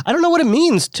don't know what it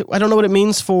means. I don't know what it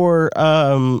means for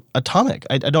Atomic.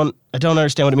 I don't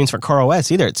understand what it means for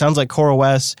CoreOS either. It sounds like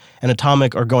CoreOS and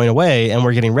Atomic are going away, and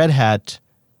we're getting Red Hat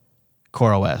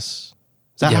CoreOS.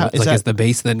 Is the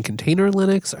base then Container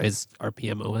Linux? Or is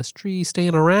RPM OS tree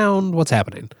staying around? What's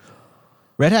happening?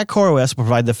 Red Hat CoreOS will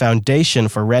provide the foundation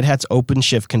for Red Hat's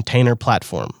OpenShift container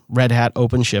platform, Red Hat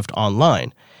OpenShift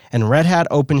Online, and Red Hat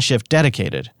OpenShift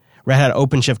Dedicated. Red Hat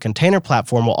OpenShift Container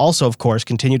Platform will also, of course,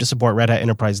 continue to support Red Hat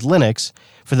Enterprise Linux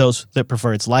for those that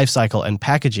prefer its lifecycle and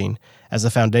packaging as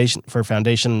the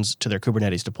foundations to their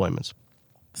Kubernetes deployments.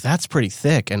 That's pretty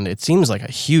thick, and it seems like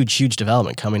a huge, huge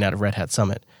development coming out of Red Hat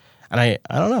Summit. And I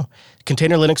don't know.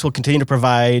 Container Linux will continue to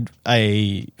provide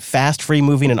a fast,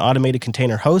 free-moving, and automated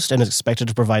container host and is expected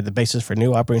to provide the basis for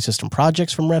new operating system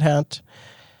projects from Red Hat.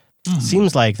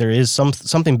 Seems like there is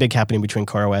something big happening between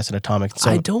CoreOS and Atomic.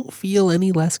 So I don't feel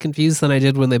any less confused than I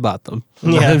did when they bought them.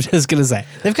 Yeah. I'm just going to say.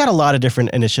 They've got a lot of different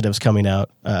initiatives coming out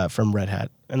from Red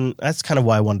Hat. And that's kind of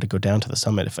why I wanted to go down to the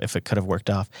summit if it could have worked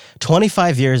off.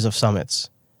 25 years of summits.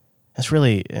 That's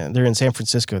really, they're in San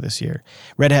Francisco this year.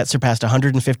 Red Hat surpassed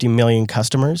 150 million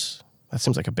customers. That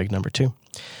seems like a big number too.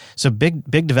 So big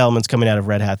developments coming out of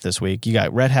Red Hat this week. You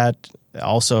got Red Hat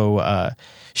also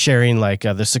sharing like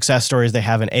the success stories they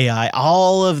have in AI.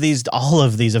 All of these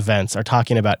events are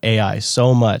talking about AI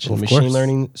so much and machine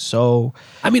learning. So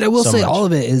I mean, I will say much. all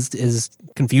of it is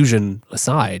confusion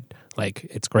aside. Like,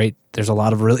 it's great. There's a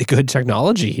lot of really good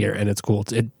technology here, and it's cool.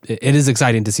 It is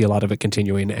exciting to see a lot of it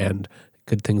continuing, and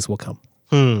good things will come.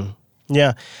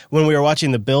 Yeah. When we were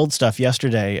watching the build stuff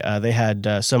yesterday, they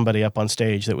had somebody up on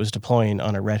stage that was deploying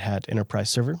on a Red Hat enterprise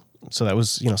server. So that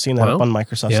was, seeing that up on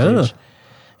Microsoft stage.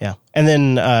 Yeah. And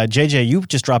then, JJ, you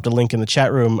just dropped a link in the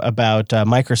chat room about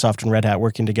Microsoft and Red Hat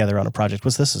working together on a project.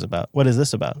 What is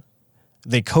this about?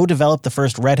 They co-developed the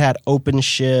first Red Hat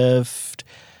OpenShift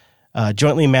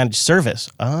jointly managed service.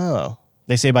 Oh.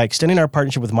 They say by extending our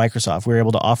partnership with Microsoft, we're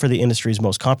able to offer the industry's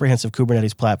most comprehensive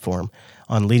Kubernetes platform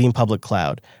on leading public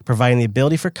cloud, providing the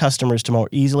ability for customers to more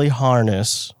easily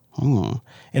harness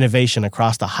innovation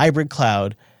across the hybrid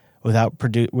cloud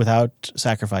without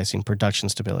sacrificing production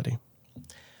stability.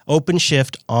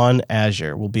 OpenShift on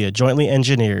Azure will be a jointly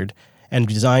engineered and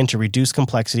designed to reduce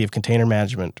complexity of container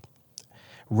management.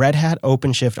 Red Hat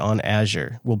OpenShift on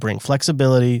Azure will bring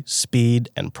flexibility, speed,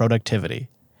 and productivity.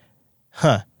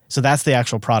 So that's the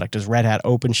actual product, is Red Hat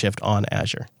OpenShift on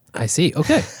Azure. I see.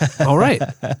 Okay. All right.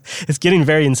 It's getting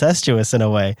very incestuous in a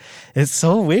way. It's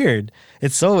so weird.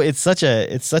 It's such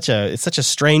a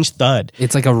strange thud.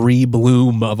 It's like a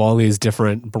rebloom of all these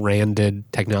different branded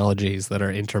technologies that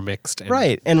are intermixed.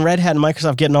 Right. And Red Hat and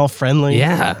Microsoft getting all friendly.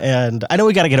 Yeah. And I know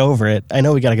we got to get over it.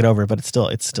 But it's still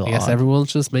I guess odd.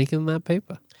 everyone's just making that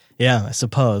paper. Yeah, I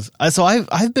suppose. So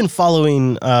I've been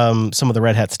following some of the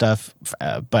Red Hat stuff,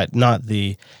 but not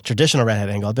the traditional Red Hat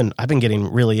angle. I've been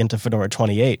getting really into Fedora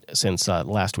 28 since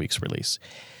last week's release.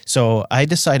 So I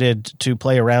decided to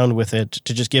play around with it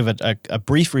to just give it a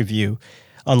brief review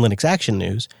on Linux Action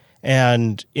News.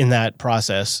 And in that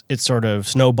process, it sort of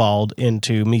snowballed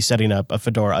into me setting up a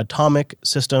Fedora Atomic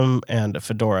system and a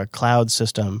Fedora Cloud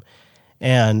system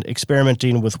and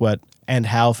experimenting with what and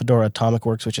how Fedora Atomic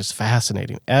works, which is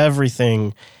fascinating.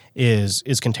 Everything is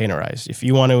containerized. If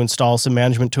you want to install some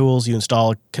management tools, you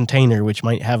install a container, which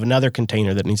might have another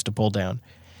container that needs to pull down.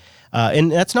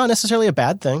 And that's not necessarily a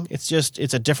bad thing. It's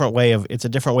a different way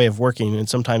of working, and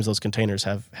sometimes those containers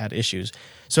have had issues.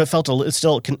 So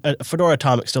Fedora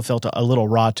Atomic still felt a little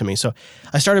raw to me. So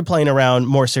I started playing around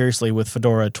more seriously with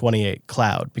Fedora 28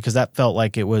 Cloud because that felt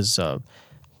like it was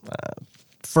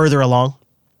further along.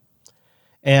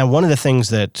 And one of the things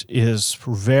that is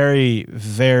very,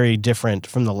 very different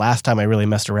from the last time I really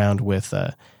messed around with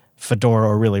Fedora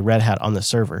or really Red Hat on the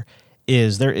server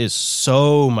is there is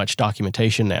so much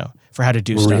documentation now for how to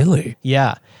do stuff. Really?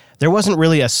 Yeah. There wasn't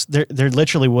really there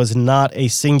literally was not a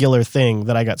singular thing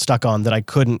that I got stuck on that I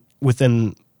couldn't,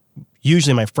 within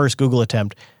usually my first Google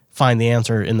attempt, find the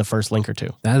answer in the first link or two.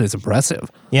 That is impressive.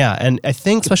 Yeah, and I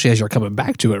think... Especially as you're coming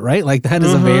back to it, right? Like, that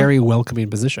is a very welcoming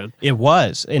position. It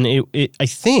was, and I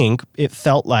think it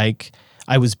felt like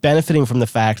I was benefiting from the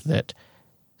fact that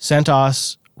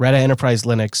CentOS, Red Hat Enterprise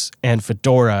Linux, and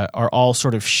Fedora are all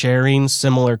sort of sharing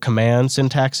similar command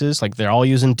syntaxes. Like, they're all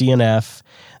using DNF.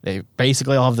 They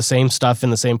basically all have the same stuff in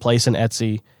the same place in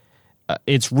Etsy.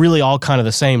 It's really all kind of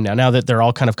the same now that they're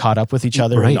all kind of caught up with each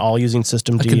other and all using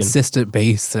systemd. A consistent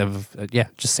base of,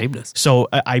 just sameness. So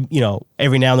I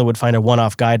every now and then would find a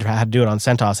one-off guide for how to do it on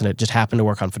CentOS, and it just happened to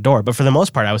work on Fedora. But for the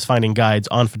most part, I was finding guides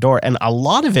on Fedora, and a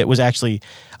lot of it was actually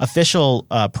official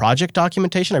project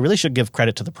documentation. I really should give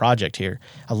credit to the project here.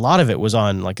 A lot of it was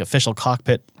on like official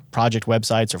Cockpit project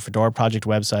websites or Fedora project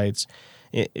websites.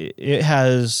 It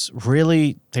has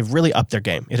really, they've really upped their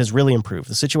game. It has really improved.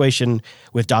 The situation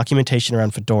with documentation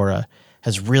around Fedora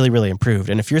has really, really improved.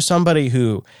 And if you're somebody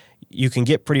who you can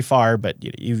get pretty far, but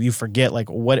you forget like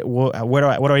what do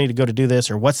I need to go to do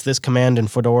this, or what's this command in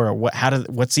Fedora, or what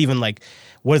is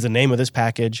the name of this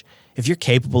package? If you're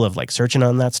capable of like searching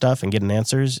on that stuff and getting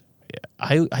answers,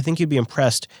 I think you'd be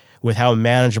impressed with how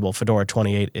manageable Fedora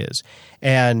 28 is.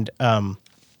 And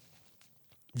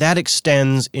that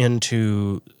extends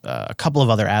into a couple of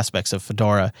other aspects of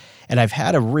Fedora, and I've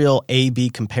had a real A/B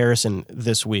comparison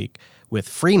this week with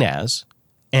FreeNAS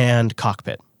and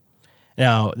Cockpit.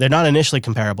 Now, they're not initially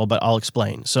comparable, but I'll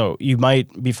explain. So you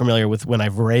might be familiar with when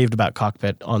I've raved about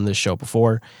Cockpit on this show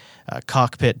before.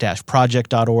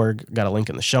 Cockpit-project.org, got a link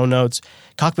in the show notes.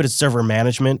 Cockpit is server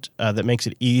management that makes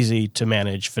it easy to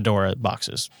manage Fedora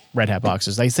boxes, Red Hat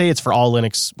boxes. They say it's for all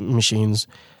Linux machines.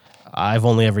 I've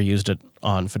only ever used it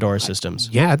on Fedora systems.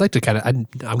 Yeah, I'd like to I'm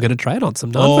going to try it on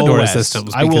some non-Fedora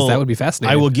systems because that would be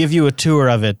fascinating. I will give you a tour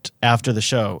of it after the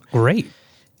show. Great.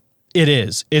 It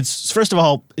is. It's, first of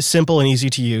all, simple and easy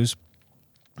to use.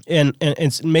 And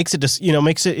it makes it,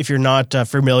 if you're not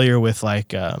familiar with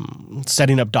like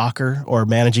setting up Docker or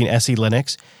managing SE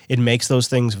Linux, it makes those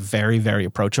things very, very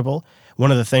approachable. One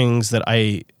of the things that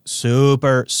I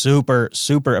super, super,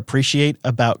 super appreciate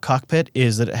about Cockpit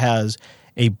is that it has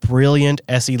a brilliant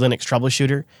SE Linux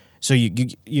troubleshooter. So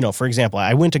you for example,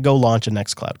 I went to go launch a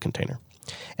Nextcloud container,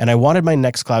 and I wanted my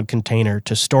Nextcloud container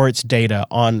to store its data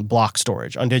on block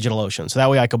storage on DigitalOcean. So that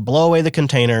way I could blow away the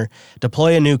container,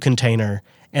 deploy a new container,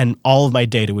 and all of my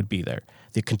data would be there.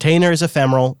 The container is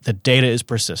ephemeral, the data is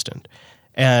persistent.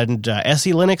 And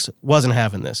SE Linux wasn't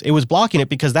having this. It was blocking it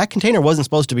because that container wasn't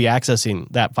supposed to be accessing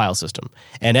that file system.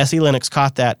 And SE Linux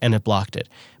caught that and it blocked it.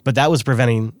 But that was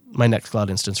preventing my Nextcloud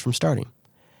instance from starting.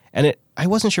 And I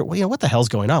wasn't sure, what the hell's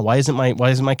going on? Why isn't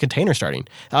my container starting?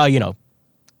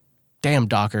 Damn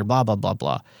Docker, blah, blah, blah,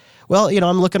 blah. Well,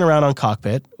 I'm looking around on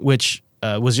Cockpit, which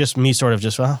was just me sort of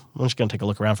I'm just going to take a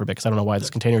look around for a bit because I don't know why this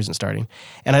container isn't starting.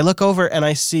 And I look over and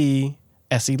I see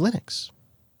SE Linux.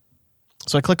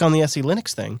 So I click on the SE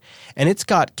Linux thing, and it's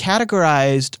got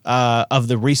categorized of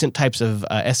the recent types of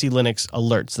SE Linux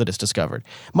alerts that it's discovered,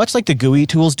 much like the GUI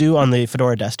tools do on the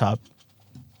Fedora desktop.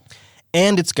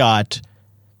 And it's got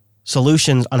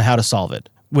solutions on how to solve it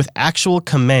with actual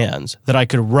commands that I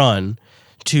could run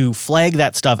to flag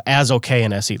that stuff as okay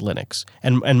in SE Linux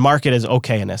and mark it as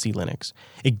okay in SE Linux.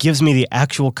 It gives me the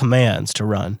actual commands to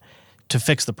run to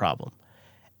fix the problem.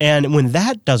 And when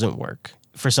that doesn't work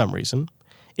for some reason,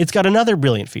 it's got another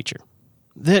brilliant feature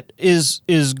that is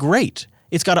great.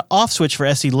 It's got an off switch for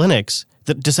SE Linux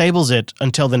that disables it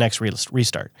until the next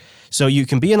restart. So you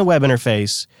can be in the web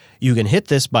interface, you can hit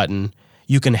this button,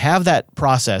 you can have that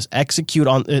process execute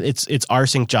on its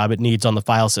rsync job it needs on the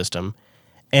file system,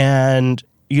 and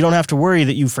you don't have to worry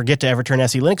that you forget to ever turn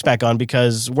SE Linux back on,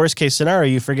 because worst case scenario,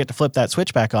 you forget to flip that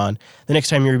switch back on. The next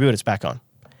time you reboot, it's back on.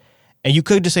 And you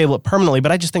could disable it permanently,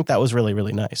 but I just think that was really,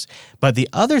 really nice. But the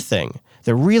other thing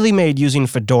that really made using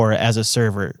Fedora as a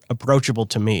server approachable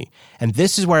to me, and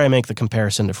this is where I make the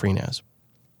comparison to FreeNAS.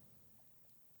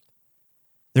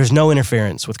 There's no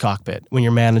interference with Cockpit when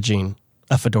you're managing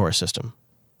a Fedora system.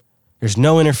 There's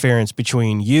no interference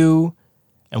between you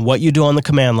and what you do on the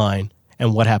command line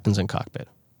and what happens in Cockpit.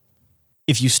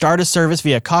 If you start a service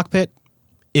via Cockpit,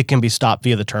 it can be stopped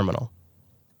via the terminal.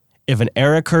 If an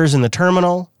error occurs in the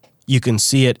terminal, you can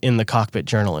see it in the Cockpit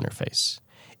journal interface.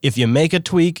 If you make a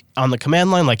tweak on the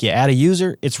command line, like you add a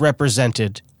user, it's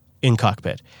represented in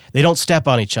Cockpit. They don't step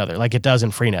on each other like it does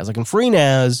in FreeNAS. Like in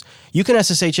FreeNAS, you can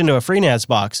SSH into a FreeNAS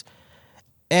box,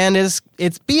 and it's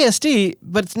BSD,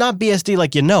 but it's not BSD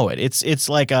like you know it. It's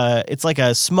like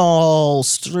a small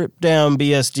stripped down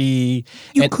BSD.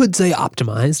 You could say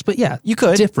optimized, but yeah, you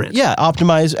could different. Yeah,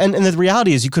 optimized. And the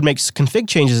reality is, you could make config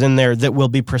changes in there that will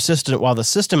be persistent while the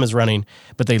system is running,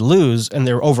 but they lose and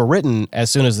they're overwritten as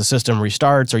soon as the system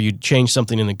restarts, or you change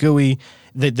something in the GUI.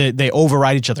 They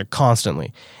override each other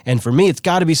constantly. And for me, it's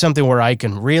got to be something where I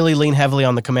can really lean heavily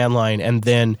on the command line, and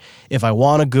then if I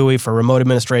want a GUI for remote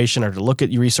administration or to look at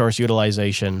resource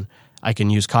utilization, I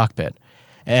can use Cockpit.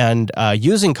 And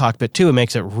using Cockpit, too, it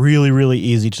makes it really, really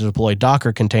easy to deploy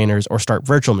Docker containers or start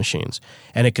virtual machines.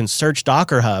 And it can search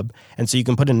Docker Hub, and so you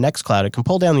can put in Nextcloud. It can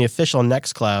pull down the official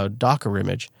Nextcloud Docker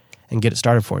image and get it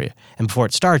started for you. And before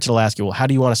it starts, it'll ask you, well, how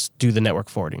do you want to do the network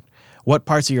forwarding? What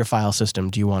parts of your file system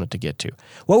do you want it to get to?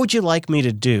 What would you like me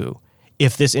to do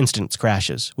if this instance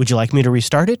crashes? Would you like me to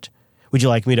restart it? Would you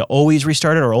like me to always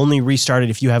restart it, or only restart it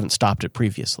if you haven't stopped it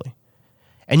previously?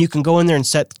 And you can go in there and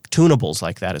set tunables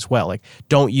like that as well. Like,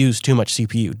 don't use too much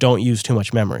CPU, don't use too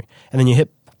much memory. And then you hit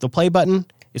the play button,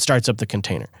 it starts up the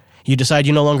container. You decide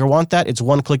you no longer want that, it's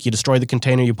one click, you destroy the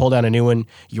container, you pull down a new one,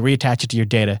 you reattach it to your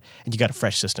data, and you got a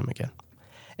fresh system again.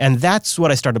 And that's what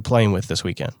I started playing with this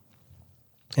weekend.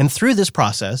 And through this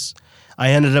process,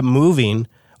 I ended up moving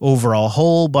over a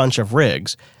whole bunch of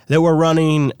rigs that were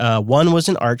running. One was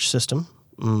an Arch system,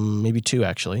 maybe two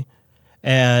actually,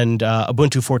 and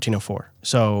Ubuntu 14.04.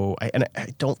 So I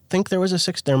don't think there was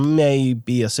there may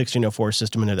be a 16.04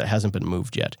 system in there that hasn't been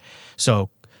moved yet. So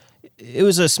it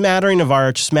was a smattering of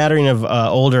Arch, smattering of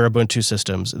older Ubuntu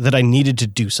systems that I needed to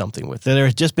do something with, that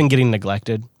had just been getting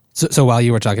neglected. So while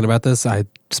you were talking about this, I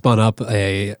spun up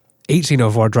a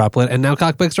 1804 droplet, and now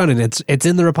Cockpit's running. It's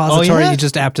in the repository. Oh, yeah? You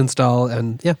just apt install,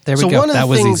 and yeah, there we go. So one of that the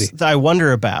was things easy. that I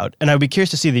wonder about, and I'd be curious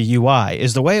to see the UI,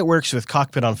 is the way it works with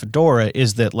Cockpit on Fedora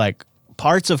is that, like,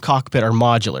 parts of Cockpit are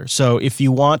modular. So if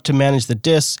you want to manage the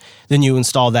disks, then you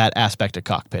install that aspect of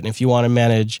Cockpit. And if you want to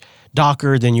manage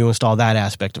Docker, then you install that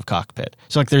aspect of Cockpit.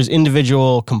 So, like, there's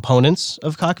individual components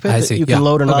of Cockpit that you can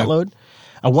load or not load.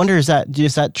 I wonder, is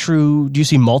that true? Do you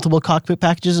see multiple Cockpit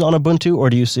packages on Ubuntu,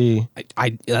 or do you see?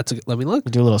 Let me look.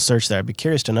 Do a little search there. I'd be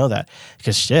curious to know that,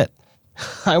 because shit,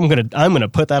 I'm gonna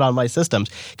put that on my systems.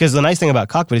 Because the nice thing about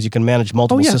Cockpit is you can manage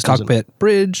multiple systems. Cockpit,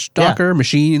 Bridge, Docker,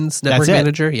 machines, network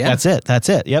manager. Yeah, that's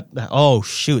it. Yep. Oh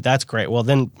shoot, that's great. Well,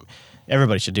 then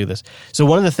everybody should do this. So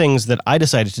one of the things that I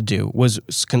decided to do was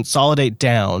consolidate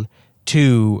down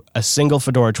to a single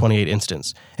Fedora 28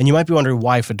 instance. And you might be wondering,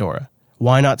 why Fedora?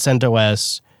 Why not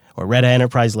CentOS or Red Hat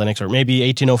Enterprise Linux, or maybe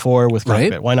 1804 with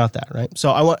Cockpit? Right. Why not that, right?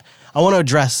 So I want to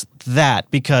address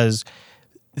that, because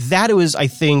that was, I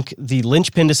think, the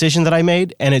linchpin decision that I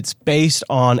made, and it's based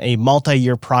on a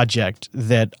multi-year project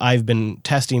that I've been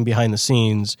testing behind the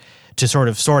scenes to sort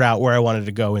of sort out where I wanted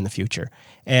to go in the future.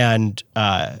 And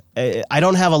I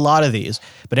don't have a lot of these,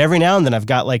 but every now and then I've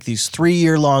got like these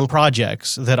 3-year-long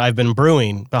projects that I've been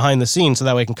brewing behind the scenes, so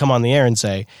that way I can come on the air and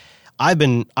say, I've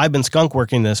been skunk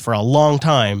working this for a long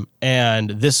time, and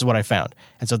this is what I found.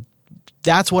 And so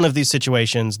that's one of these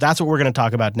situations. That's what we're going to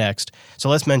talk about next. So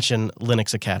let's mention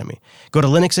Linux Academy. Go to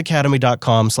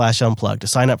linuxacademy.com/unplugged to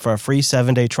sign up for a free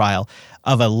 7-day trial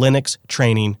of a Linux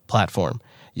training platform.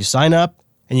 You sign up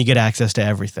and you get access to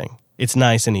everything. It's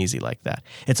nice and easy like that.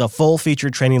 It's a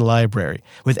full-featured training library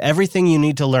with everything you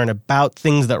need to learn about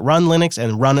things that run Linux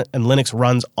and Linux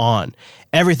runs on.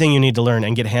 Everything you need to learn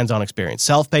and get hands-on experience.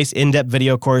 Self-paced, in-depth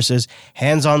video courses,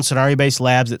 hands-on scenario-based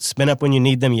labs that spin up when you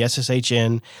need them, SSH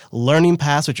in, learning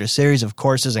paths, which are a series of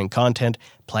courses and content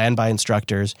planned by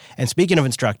instructors. And speaking of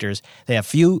instructors, they have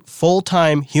few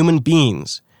full-time human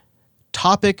beings,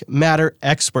 topic matter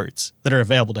experts that are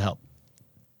available to help.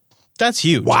 That's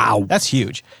huge. Wow. That's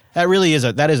huge. That really is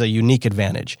a unique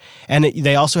advantage. And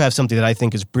they also have something that I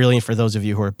think is brilliant for those of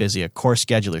you who are busy, a course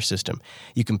scheduler system.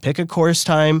 You can pick a course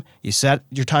time, you set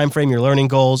your time frame, your learning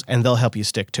goals, and they'll help you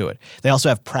stick to it. They also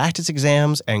have practice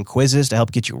exams and quizzes to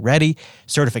help get you ready,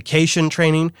 certification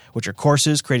training, which are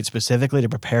courses created specifically to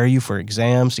prepare you for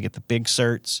exams to get the big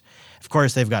certs. Of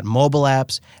course, they've got mobile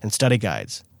apps and study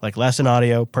guides like lesson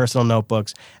audio, personal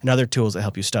notebooks, and other tools that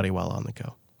help you study while on the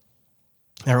go.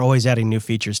 They're always adding new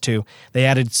features, too. They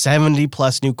added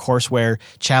 70-plus new courseware,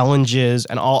 challenges,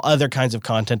 and all other kinds of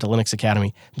content to Linux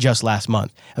Academy just last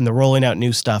month. And they're rolling out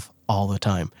new stuff all the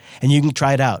time. And you can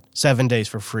try it out 7 days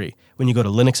for free when you go to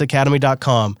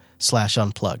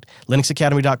linuxacademy.com/unplugged.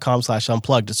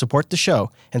 linuxacademy.com/unplugged to support the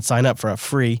show and sign up for a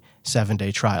free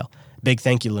 7-day trial. Big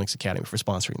thank you, Linux Academy, for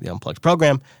sponsoring the Unplugged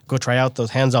program. Go try out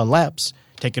those hands-on labs.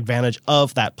 Take advantage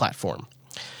of that platform.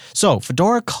 So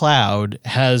Fedora Cloud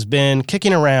has been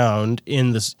kicking around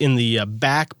in the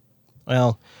back,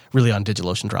 well, really on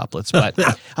DigitalOcean droplets, but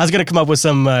I was going to come up with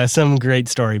some great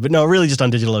story, but no, really just on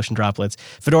DigitalOcean droplets.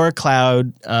 Fedora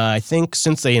Cloud, I think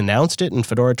since they announced it in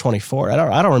Fedora 24,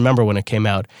 I don't remember when it came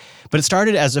out, but it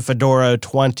started as a Fedora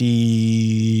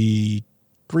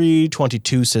 23,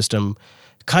 22 system,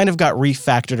 kind of got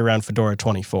refactored around Fedora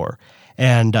 24.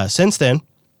 And since then,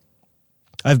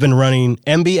 I've been running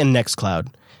Emby and Nextcloud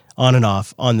on and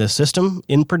off on this system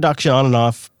in production on and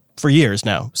off for years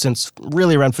now, since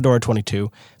really around Fedora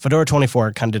 22. Fedora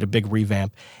 24 kind of did a big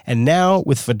revamp. And now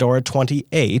with Fedora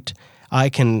 28, I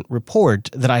can report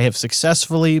that I have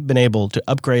successfully been able to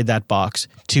upgrade that box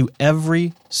to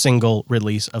every single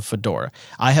release of Fedora.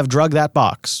 I have drugged that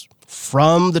box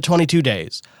from the 22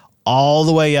 days all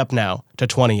the way up now to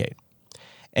 28.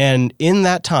 And in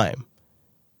that time,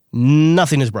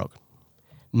 nothing is broken.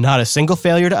 Not a single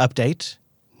failure to update.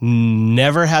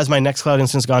 Never has my Nextcloud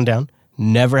instance gone down.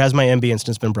 Never has my Emby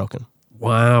instance been broken.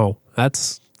 Wow.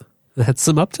 That's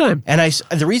some uptime. And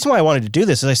the reason why I wanted to do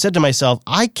this is I said to myself,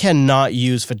 I cannot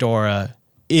use Fedora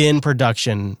in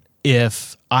production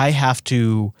if I have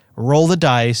to roll the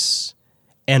dice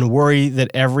and worry that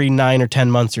every 9 or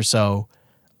 10 months or so,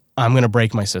 I'm going to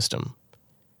break my system.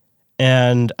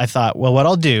 And I thought, well, what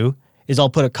I'll do is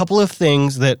I'll put a couple of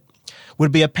things that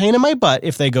would be a pain in my butt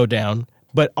if they go down,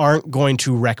 but aren't going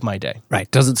to wreck my day.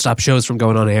 Right. Doesn't stop shows from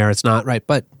going on air. It's not right,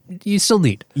 but you still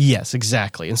need. Yes,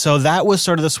 exactly. And so that was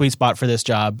sort of the sweet spot for this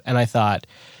job. And I thought,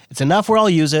 it's enough where I'll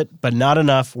use it, but not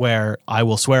enough where I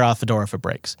will swear off Fedora if it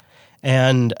breaks.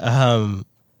 And when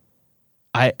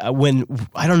I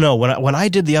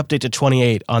did the update to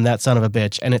 28 on that son of a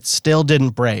bitch and it still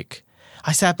didn't break,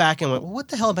 I sat back and went, well, what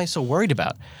the hell am I so worried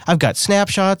about? I've got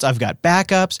snapshots, I've got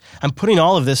backups, I'm putting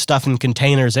all of this stuff in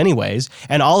containers anyways,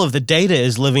 and all of the data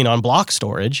is living on block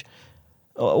storage.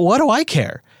 What do I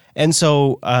care? And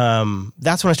so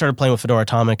that's when I started playing with Fedora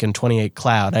Atomic and 28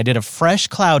 Cloud. I did a fresh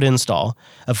cloud install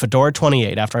of Fedora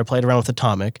 28 after I played around with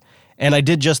Atomic, and I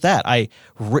did just that. I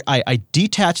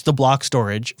detached the block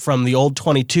storage from the old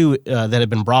 22 that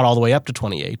had been brought all the way up to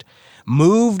 28,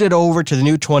 moved it over to the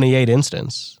new 28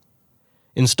 instance,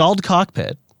 installed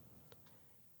Cockpit,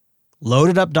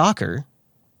 loaded up Docker,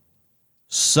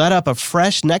 set up a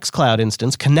fresh Nextcloud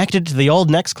instance, connected to the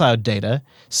old Nextcloud data.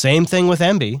 Same thing with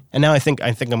Emby. And now I think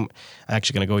I'm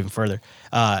actually going to go even further.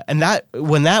 And that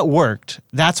when that worked,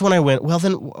 that's when I went, well,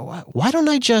 then why don't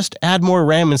I just add more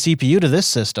RAM and CPU to this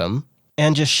system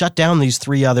and just shut down these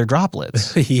 3 other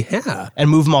droplets? Yeah. And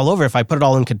move them all over. If I put it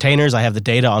all in containers, I have the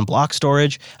data on block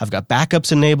storage. I've got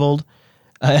backups enabled.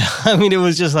 I mean, it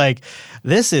was just like,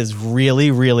 this is really,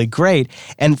 really great.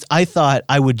 And I thought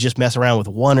I would just mess around with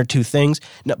 1 or 2 things.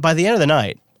 No, by the end of the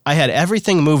night, I had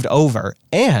everything moved over.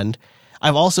 And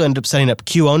I've also ended up setting up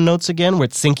Qown notes again, where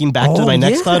it's syncing back to my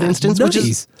Nextcloud instance, which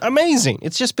is amazing.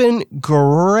 It's just been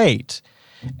great.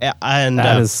 And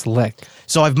that is slick.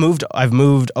 So I've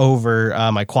moved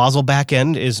over. My Quazzle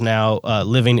backend is now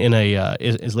living in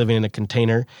a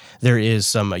container. There is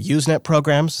some Usenet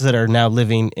programs that are now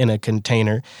living in a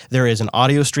container. There is an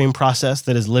audio stream process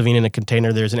that is living in a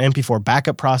container. There's an MP4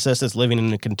 backup process that's living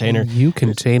in a container. You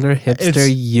container hipster,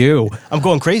 you. I'm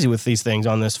going crazy with these things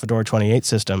on this Fedora 28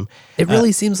 system. It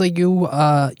really seems like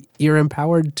you're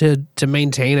empowered to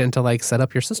maintain and to like set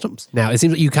up your systems. Now it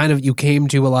seems like you came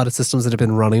to a lot of systems that have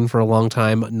been running for a long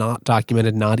time, not documented,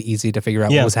 not easy to figure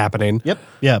out what was happening.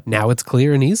 Yep. Now it's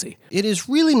clear and easy. It is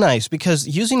really nice because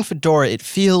using Fedora, it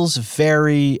feels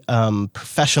very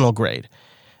professional grade.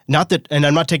 Not that, and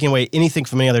I'm not taking away anything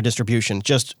from any other distribution,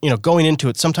 just, going into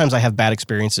it, sometimes I have bad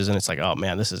experiences and it's like, oh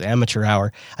man, this is amateur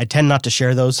hour. I tend not to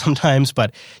share those sometimes,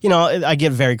 but, I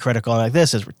get very critical. I'm like,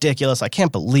 this is ridiculous. I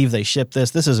can't believe they shipped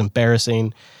this. This is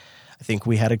embarrassing. I think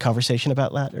we had a conversation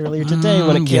about that earlier today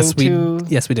when it came to...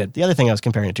 Yes, we did. The other thing I was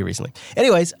comparing it to recently.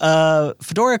 Anyways,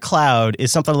 Fedora Cloud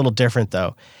is something a little different,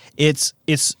 though. It's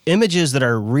images that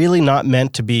are really not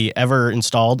meant to be ever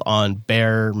installed on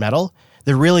bare metal.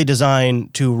 They're really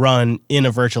designed to run in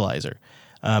a virtualizer.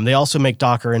 They also make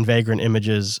Docker and Vagrant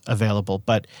images available,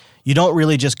 but you don't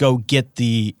really just go get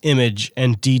the image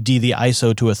and DD the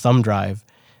ISO to a thumb drive.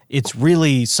 It's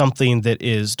really something that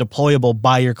is deployable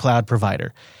by your cloud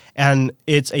provider. And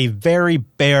it's a very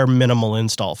bare minimal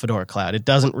install, Fedora Cloud. It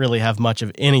doesn't really have much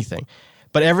of anything,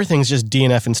 but everything's just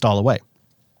DNF install away.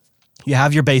 You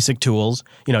have your basic tools.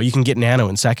 You can get Nano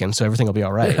in seconds, so everything will be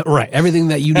all right. Right. Everything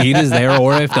that you need is there,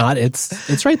 or if not,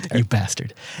 it's right there. You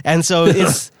bastard. And so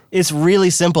it's really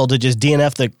simple to just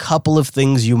DNF the couple of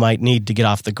things you might need to get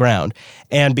off the ground.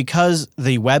 And because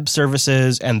the web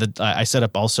services and I set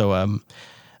up also a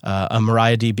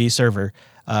MariaDB server,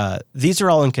 these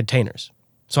are all in containers.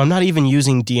 So I'm not even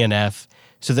using DNF.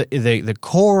 So the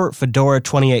core Fedora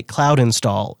 28 cloud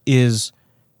install is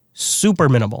super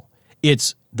minimal.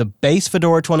 It's the base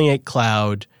Fedora 28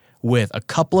 cloud with a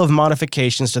couple of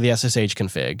modifications to the SSH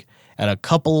config and a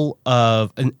couple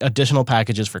of additional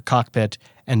packages for Cockpit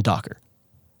and Docker.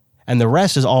 And the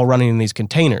rest is all running in these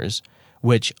containers,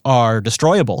 which are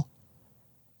destroyable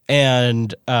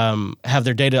and have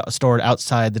their data stored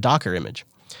outside the Docker image.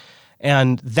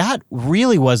 And that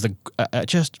really was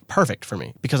just perfect for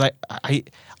me because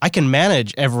I can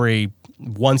manage every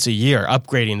once a year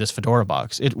upgrading this Fedora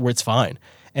box. It's fine.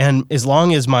 And as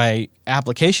long as my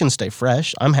applications stay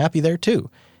fresh, I'm happy there too.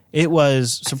 It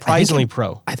was surprisingly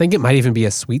pro. I think it might even be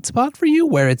a sweet spot for you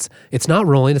where it's not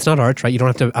rolling, it's not Arch, right? You don't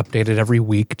have to update it every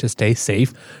week to stay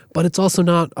safe, but it's also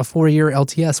not a 4-year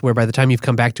LTS where by the time you've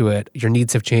come back to it, your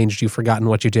needs have changed, you've forgotten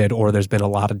what you did, or there's been a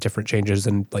lot of different changes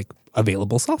in like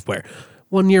available software.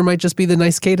 1 year might just be the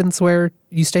nice cadence where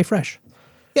you stay fresh.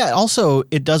 Yeah, also,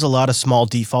 it does a lot of small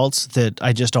defaults that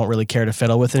I just don't really care to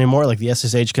fiddle with anymore. Like the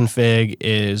SSH config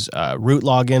is root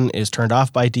login is turned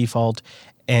off by default,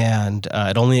 and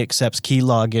it only accepts key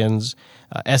logins.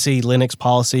 SE Linux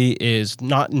policy is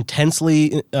not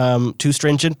intensely too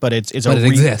stringent, but it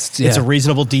exists. Yeah. It's a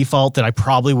reasonable default that I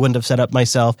probably wouldn't have set up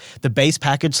myself. The base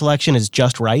package selection is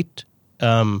just right.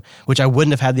 Which I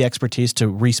wouldn't have had the expertise to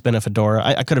respin a Fedora.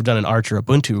 I could have done an Arch or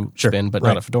Ubuntu spin, but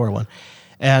not a Fedora one.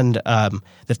 And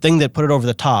the thing that put it over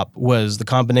the top was the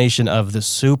combination of the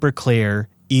super clear,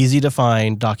 easy to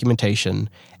find documentation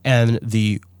and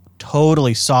the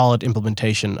totally solid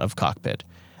implementation of Cockpit.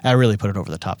 That really put it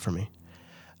over the top for me.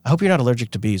 I hope you're not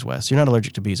allergic to bees, Wes. You're not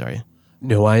allergic to bees, are you?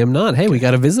 No, I am not. Hey, we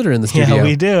got a visitor in the studio. Yeah,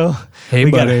 we do. Hey,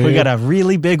 buddy. We got a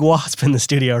really big wasp in the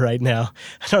studio right now.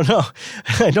 I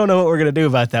don't know what we're going to do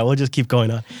about that. We'll just keep going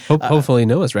on. Hopefully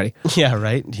Noah's ready. Yeah,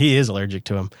 right. He is allergic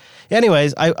to him.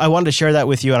 Anyways, I wanted to share that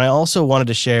with you, and I also wanted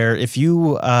to share, if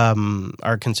you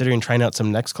are considering trying out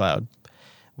some Nextcloud,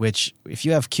 which if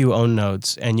you have Q own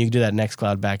nodes and you do that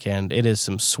Nextcloud backend, it is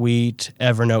some sweet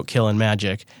Evernote killing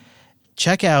magic.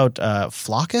 Check out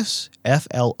Floccus,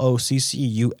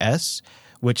 Floccus,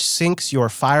 which syncs your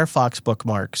Firefox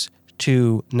bookmarks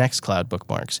to Nextcloud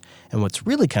bookmarks. And what's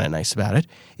really kind of nice about it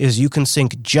is you can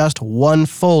sync just one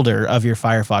folder of your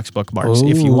Firefox bookmarks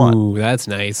if you want. Ooh, that's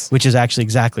nice. Which is actually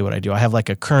exactly what I do. I have like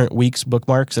a current week's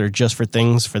bookmarks that are just for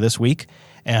things for this week.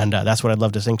 And that's what I'd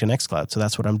love to sync to Nextcloud. So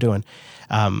that's what I'm doing.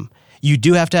 You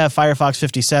do have to have Firefox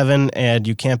 57, and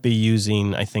you can't be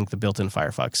using, I think, the built-in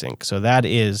Firefox sync. So that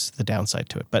is the downside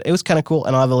to it. But it was kind of cool,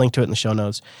 and I'll have a link to it in the show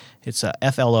notes. It's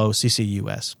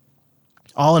Floccus.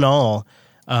 All in all,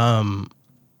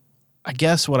 I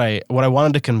guess what I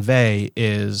wanted to convey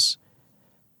is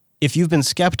if you've been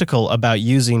skeptical about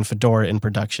using Fedora in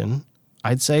production,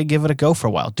 I'd say give it a go for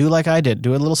a while. Do like I did.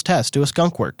 Do a little test. Do a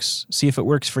skunkworks. See if it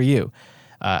works for you.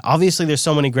 Obviously, there's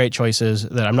so many great choices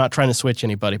that I'm not trying to switch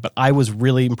anybody, but I was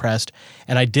really impressed.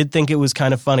 And I did think it was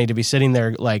kind of funny to be sitting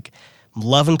there like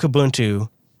loving Kubuntu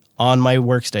on my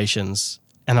workstations,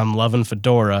 and I'm loving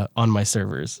Fedora on my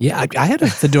servers. Yeah, I had a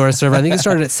Fedora server. I think it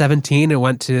started at 17 and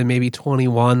went to maybe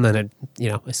 21. Then it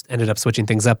ended up switching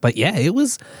things up. But yeah, it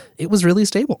was really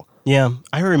stable. Yeah,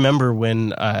 I remember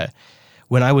when I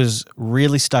was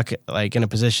really stuck, like in a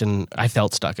position, I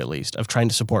felt stuck at least, of trying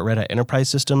to support Red Hat Enterprise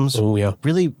systems. Oh yeah,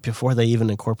 really before they even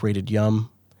incorporated Yum,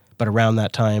 but around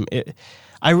that time,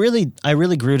 I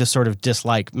really grew to sort of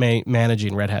dislike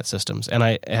managing Red Hat systems,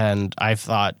 and I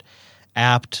thought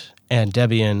apt and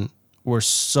Debian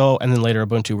and then later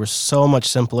Ubuntu were so much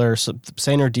simpler,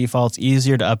 saner defaults,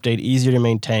 easier to update, easier to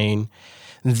maintain,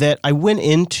 that I went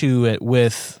into it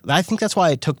with, I think that's why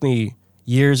it took me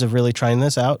years of really trying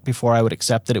this out before I would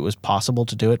accept that it was possible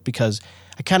to do it, because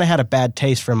I kind of had a bad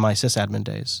taste from my sysadmin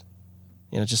days.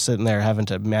 Just sitting there having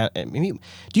to do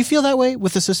you feel that way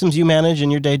with the systems you manage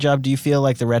in your day job? Do you feel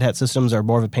like the Red Hat systems are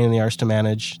more of a pain in the arse to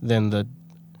manage than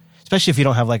especially if you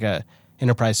don't have like a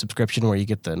enterprise subscription where you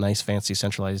get the nice fancy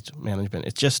centralized management?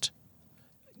 It's just,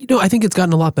 I think it's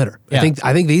gotten a lot better. Yeah.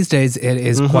 I think these days it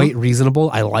is quite reasonable.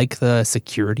 I like the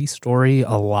security story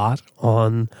a lot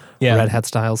on Red Hat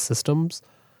style systems.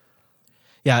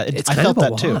 Yeah, it's I kind felt of a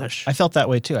that too. wash. I felt that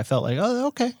way too. I felt like, oh,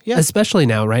 okay, yeah. Especially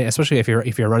now, right? Especially if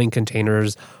you're running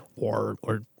containers or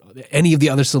any of the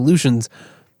other solutions,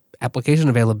 application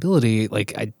availability.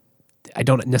 Like I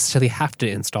don't necessarily have to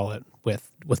install it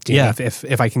with DNF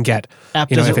if I can get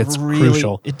apt if it's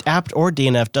crucial. Apt or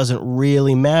DNF doesn't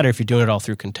really matter if you're doing it all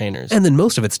through containers. And then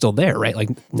most of it's still there, right? Like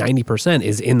 90%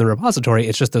 is in the repository.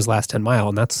 It's just those last 10 mile,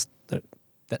 and that's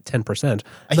that 10%. And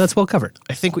that's well covered.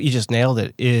 I think what you just nailed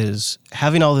it is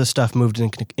having all this stuff moved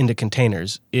into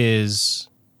containers is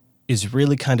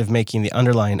really kind of making the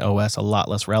underlying OS a lot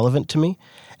less relevant to me.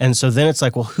 And so then it's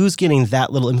like, well, who's getting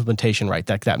that little implementation right?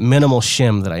 That minimal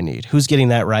shim that I need? Who's getting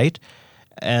that right?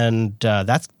 And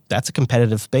that's a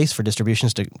competitive space for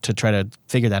distributions to try to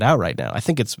figure that out right now. I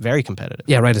think it's very competitive.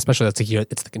 Yeah, right. Especially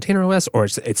it's the container OS, or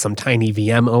it's some tiny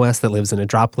VM OS that lives in a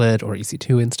droplet or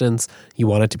EC2 instance. You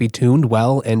want it to be tuned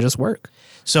well and just work.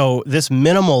 So this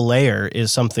minimal layer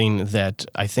is something that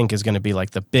I think is going to be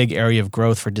like the big area of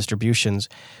growth for distributions.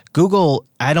 Google,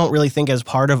 I don't really think as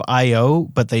part of I/O,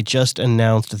 but they just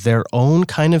announced their own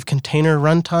kind of container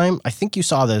runtime. I think you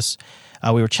saw this.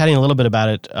 We were chatting a little bit about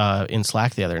it in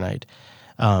Slack the other night.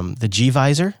 The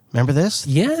gvisor, remember this?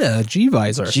 Yeah,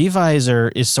 gvisor.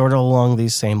 Gvisor is sort of along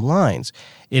these same lines.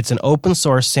 It's an open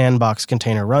source sandbox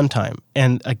container runtime.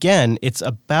 And again, it's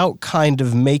about kind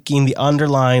of making the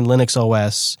underlying Linux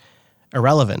OS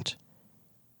irrelevant.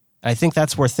 I think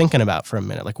that's worth thinking about for a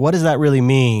minute. Like, what does that really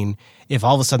mean if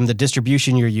all of a sudden the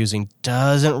distribution you're using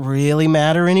doesn't really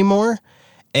matter anymore?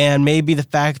 And maybe the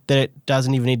fact that it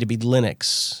doesn't even need to be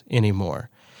Linux anymore.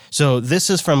 So this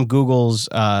is from Google's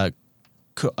what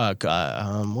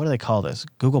do they call this?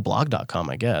 Googleblog.com,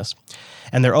 I guess.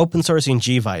 And they're open sourcing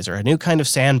gvisor, a new kind of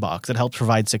sandbox that helps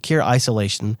provide secure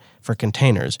isolation for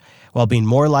containers while being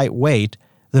more lightweight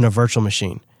than a virtual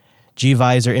machine.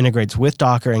 gvisor integrates with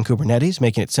Docker and Kubernetes,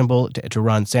 making it simple to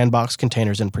run sandbox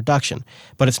containers in production.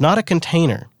 But it's not a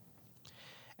container.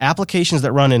 Applications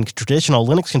that run in traditional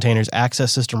Linux containers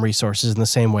access system resources in the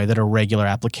same way that a regular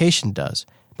application does.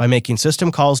 By making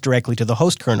system calls directly to the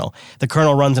host kernel, the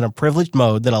kernel runs in a privileged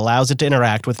mode that allows it to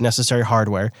interact with necessary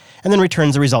hardware and then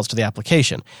returns the results to the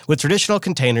application. With traditional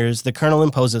containers, the kernel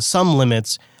imposes some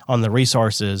limits on the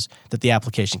resources that the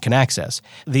application can access.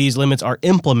 These limits are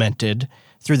implemented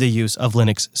through the use of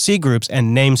Linux C groups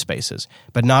and namespaces,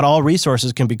 but not all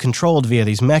resources can be controlled via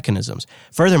these mechanisms.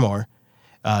 Furthermore,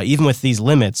 even with these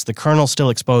limits, the kernel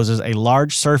still exposes a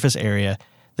large surface area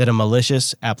that a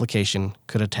malicious application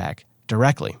could attack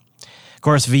directly. Of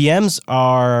course, VMs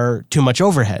are too much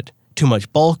overhead, too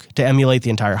much bulk to emulate the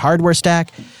entire hardware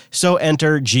stack, so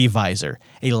enter gvisor,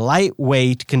 a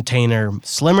lightweight container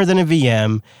slimmer than a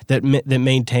VM that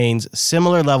maintains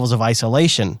similar levels of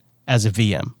isolation as a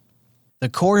VM. The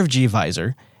core of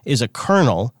gvisor is a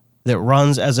kernel that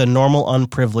runs as a normal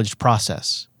unprivileged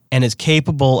process and is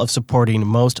capable of supporting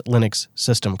most Linux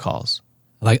system calls.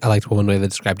 I liked one way they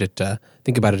described it.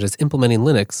 Think about it as implementing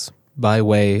Linux by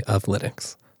way of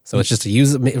Linux. So it's just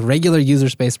a regular user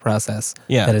space process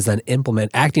that is then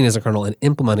acting as a kernel and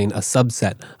implementing a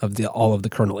subset of all of the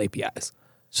kernel APIs.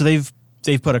 So they've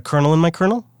put a kernel in my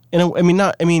kernel?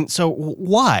 So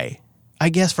why? I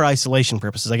guess for isolation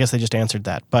purposes. I guess they just answered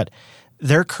that. But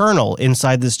their kernel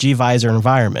inside this gvisor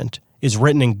environment is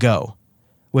written in Go,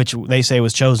 which they say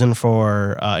was chosen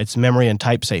for its memory and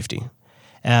type safety.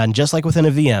 And just like within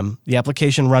a VM, the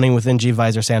application running within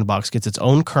gvisor Sandbox gets its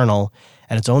own kernel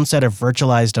and its own set of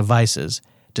virtualized devices,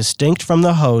 distinct from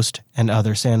the host and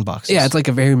other sandboxes. Yeah, it's like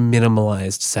a very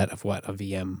minimalized set of what a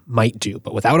VM might do,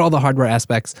 but without all the hardware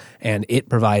aspects, and it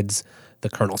provides the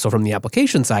kernel. So from the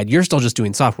application side, you're still just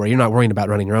doing software. You're not worrying about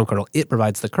running your own kernel. It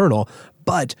provides the kernel,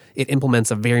 but it implements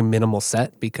a very minimal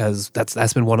set because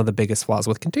that's been one of the biggest flaws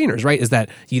with containers, right? Is that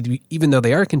even though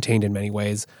they are contained in many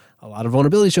ways, a lot of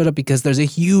vulnerability showed up because there's a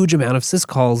huge amount of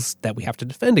syscalls that we have to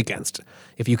defend against.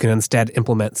 If you can instead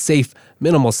implement safe,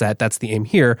 minimal set, that's the aim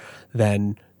here,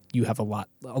 then you have a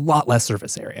lot less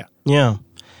surface area. Yeah.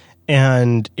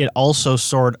 And it also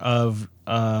sort of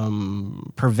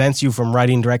prevents you from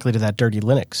writing directly to that dirty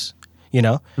Linux.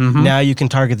 Now you can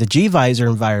target the gvisor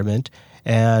environment,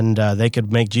 and they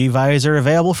could make gvisor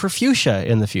available for Fuchsia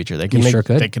in the future. They could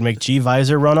They could make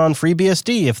gvisor run on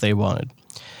FreeBSD if they wanted.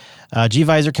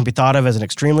 gvisor can be thought of as an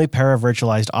extremely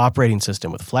para-virtualized operating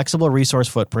system with flexible resource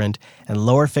footprint and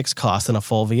lower fixed costs than a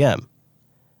full VM.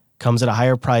 Comes at a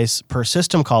higher price per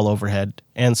system call overhead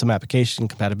and some application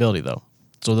compatibility, though.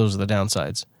 So those are the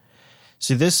downsides.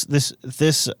 See,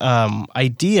 this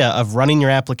idea of running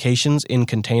your applications in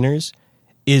containers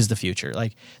is the future.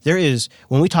 Like, there is,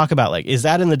 when we talk about, like, is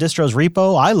that in the distro's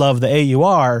repo? I love the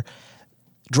AUR.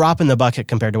 Drop in the bucket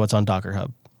compared to what's on Docker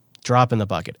Hub. Drop in the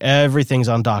bucket. Everything's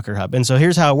on Docker Hub. And so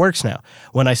here's how it works now.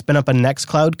 When I spin up a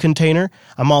Nextcloud container,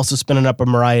 I'm also spinning up a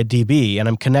MariaDB, and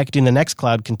I'm connecting the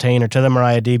Nextcloud container to the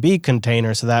MariaDB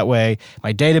container, so that way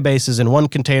my database is in one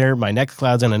container, my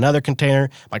Nextcloud's in another container,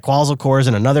 my Qualys core is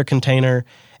in another container,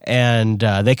 and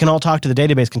they can all talk to the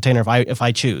database container if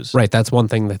I choose. Right, that's one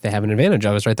thing that they have an advantage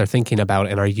of, is right, they're thinking about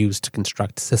and are used to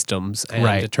construct systems. And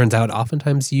it turns out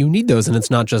oftentimes you need those, and it's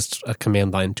not just a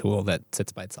command line tool that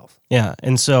sits by itself. Yeah,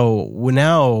 and so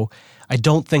now I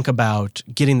don't think about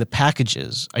getting the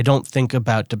packages. I don't think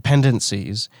about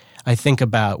dependencies. I think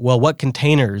about, well, what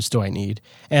containers do I need?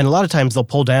 And a lot of times they'll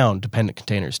pull down dependent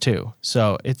containers too.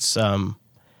 So it's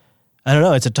I don't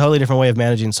know. It's a totally different way of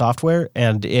managing software,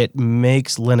 and it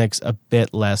makes Linux a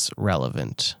bit less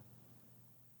relevant,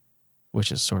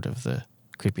 which is sort of the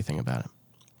creepy thing about it.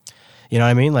 You know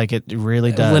what I mean? Like, it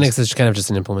really does. Linux is kind of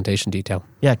just an implementation detail.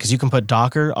 Yeah, because you can put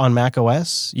Docker on Mac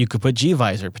OS. You could put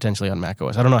gvisor potentially on Mac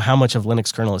OS. I don't know how much of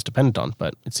Linux kernel is dependent on,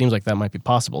 but it seems like that might be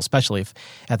possible, especially if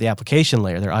at the application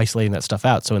layer they're isolating that stuff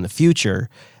out. So in the future,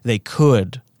 they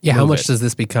could. Yeah, how much does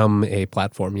this become a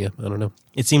platform? Yeah, I don't know.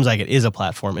 It seems like it is a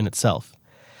platform in itself.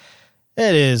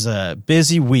 It is a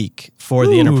busy week for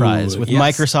the enterprise with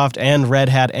Microsoft and Red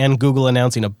Hat and Google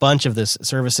announcing a bunch of this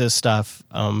services stuff.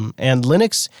 And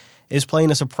Linux is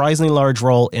playing a surprisingly large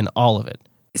role in all of it.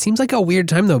 It seems like a weird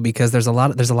time though, because there's a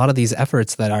lot of these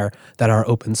efforts that are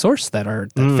open source that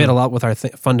fit a lot with our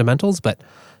fundamentals, but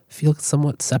feel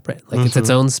somewhat separate. Like it's its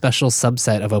own special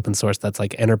subset of open source that's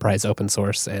like enterprise open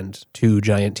source, and two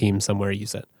giant teams somewhere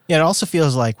use it. Yeah, it also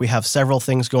feels like we have several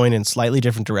things going in slightly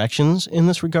different directions in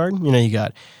this regard. You know, you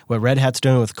got what Red Hat's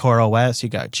doing with Core OS, you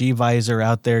got gvisor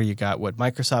out there, you got what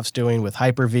Microsoft's doing with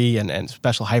Hyper-V and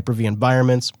special Hyper-V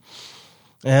environments.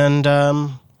 And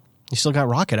you still got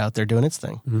Rocket out there doing its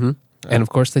thing. Mm-hmm. And of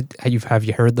course, have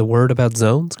you heard the word about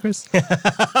zones, Chris?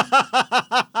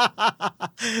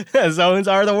 Zones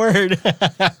are the word.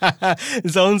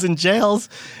 Zones and jails.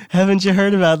 Have you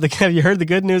heard the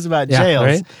good news about jails?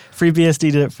 Right? FreeBSD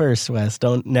did it first, Wes.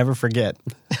 Never forget.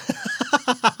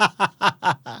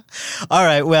 All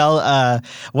right. Well,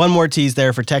 one more tease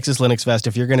there for Texas Linux Fest.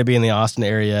 If you're going to be in the Austin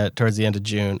area towards the end of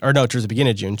June, towards the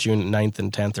beginning of June 9th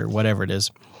and 10th or whatever it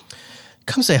is,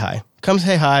 come say hi. Come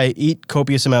say hi, eat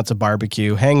copious amounts of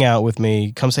barbecue, hang out with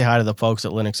me, come say hi to the folks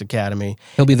at Linux Academy.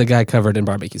 He'll be the guy covered in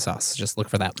barbecue sauce. Just look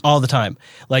for that. All the time.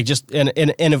 Like and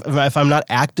if I'm not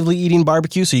actively eating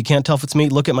barbecue, so you can't tell if it's me,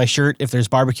 look at my shirt. If there's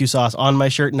barbecue sauce on my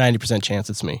shirt, 90% chance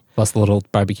it's me. Plus the little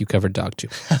barbecue covered dog too.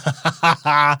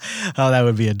 Oh, that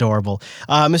would be adorable.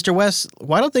 Mr. Wes,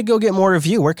 why don't they go get more of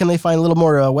you? Where can they find a little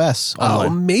more Wes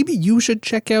online? Maybe you should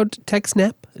check out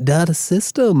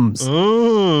TechSnap.systems.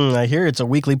 I hear it's a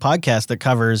weekly podcast that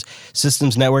covers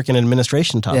systems, network, and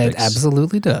administration topics. Yeah, it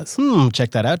absolutely does.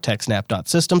 Check that out,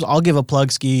 TechSnap.systems. I'll give a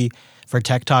plug ski for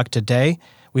Tech Talk Today.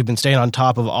 We've been staying on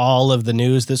top of all of the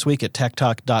news this week at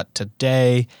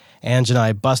TechTalk.today. Ange and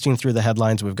I busting through the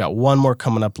headlines. We've got one more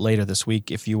coming up later this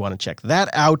week if you want to check that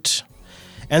out.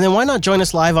 And then why not join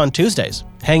us live on Tuesdays?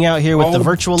 Hang out here with the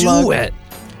virtual lug. Do it.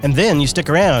 And then you stick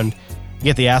around. You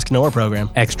get the Ask Noah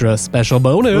program. Extra special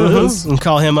bonus. And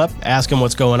call him up, ask him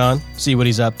what's going on, see what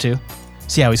he's up to,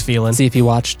 see how he's feeling. See if he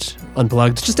watched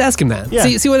Unplugged. Just ask him that. Yeah.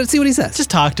 See what he says. Just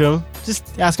talk to him.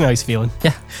 Just ask him how he's feeling.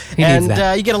 Yeah, he needs And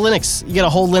that. you get a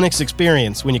whole Linux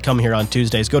experience when you come here on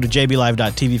Tuesdays. Go to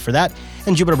jblive.tv for that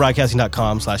and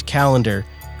jupiterbroadcasting.com/calendar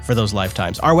for those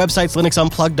lifetimes. Our website's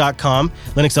linuxunplugged.com,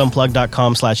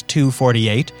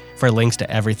 linuxunplugged.com/248 for links to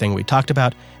everything we talked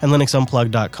about, and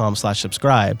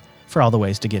linuxunplugged.com/subscribe for all the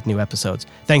ways to get new episodes.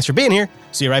 Thanks for being here.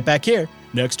 See you right back here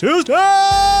next Tuesday.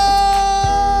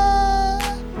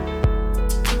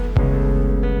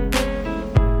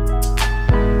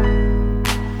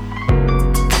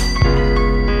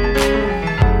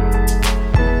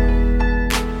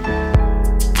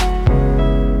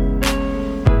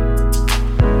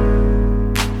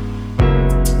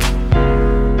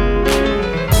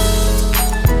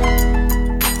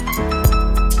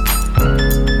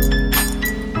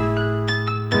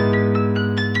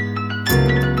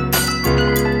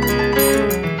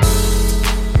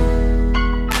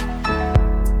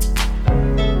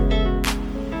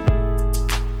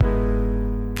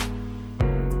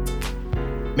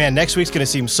 Man, next week's going to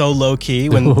seem so low-key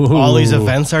when all these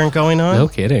events aren't going on. No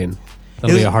kidding.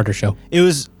 That'll be a harder show.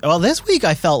 This week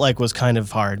I felt like was kind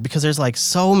of hard because there's like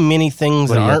so many things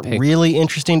that aren't really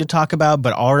interesting to talk about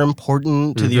but are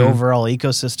important to the overall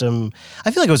ecosystem.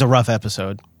 I feel like it was a rough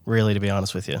episode, really, to be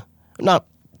honest with you. Not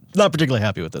particularly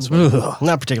happy with this one.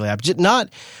 Not particularly happy.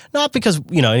 Not because,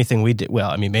 anything we did,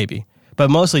 well, I mean, maybe, but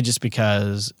mostly just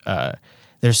because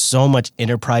there's so much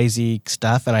enterprisey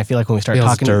stuff, and I feel like when we start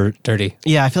talking dirty.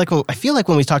 Yeah, I feel like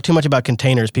when we talk too much about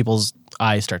containers, people's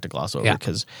eyes start to gloss over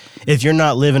because if you're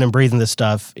not living and breathing this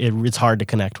stuff, it's hard to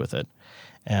connect with it.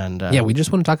 And we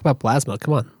just want to talk about plasma.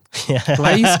 Come on.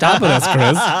 Why are you stopping us,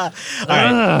 Chris? All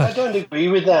right. I don't agree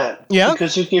with that. Yeah,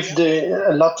 because you give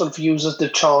a lot of users the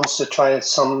chance to try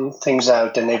some things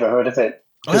out they never heard of it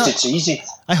because it's easy.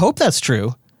 I hope that's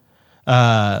true.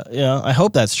 I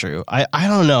hope that's true. I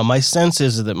don't know. My sense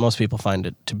is that most people find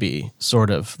it to be sort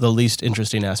of the least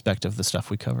interesting aspect of the stuff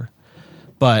we cover.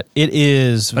 But it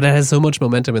is. But it has so much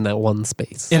momentum in that one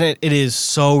space. And it is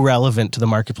so relevant to the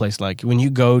marketplace. Like when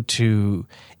you go to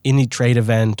any trade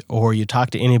event or you talk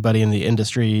to anybody in the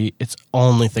industry, it's the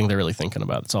only thing they're really thinking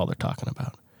about. It's all they're talking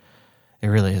about. It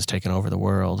really has taken over the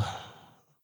world.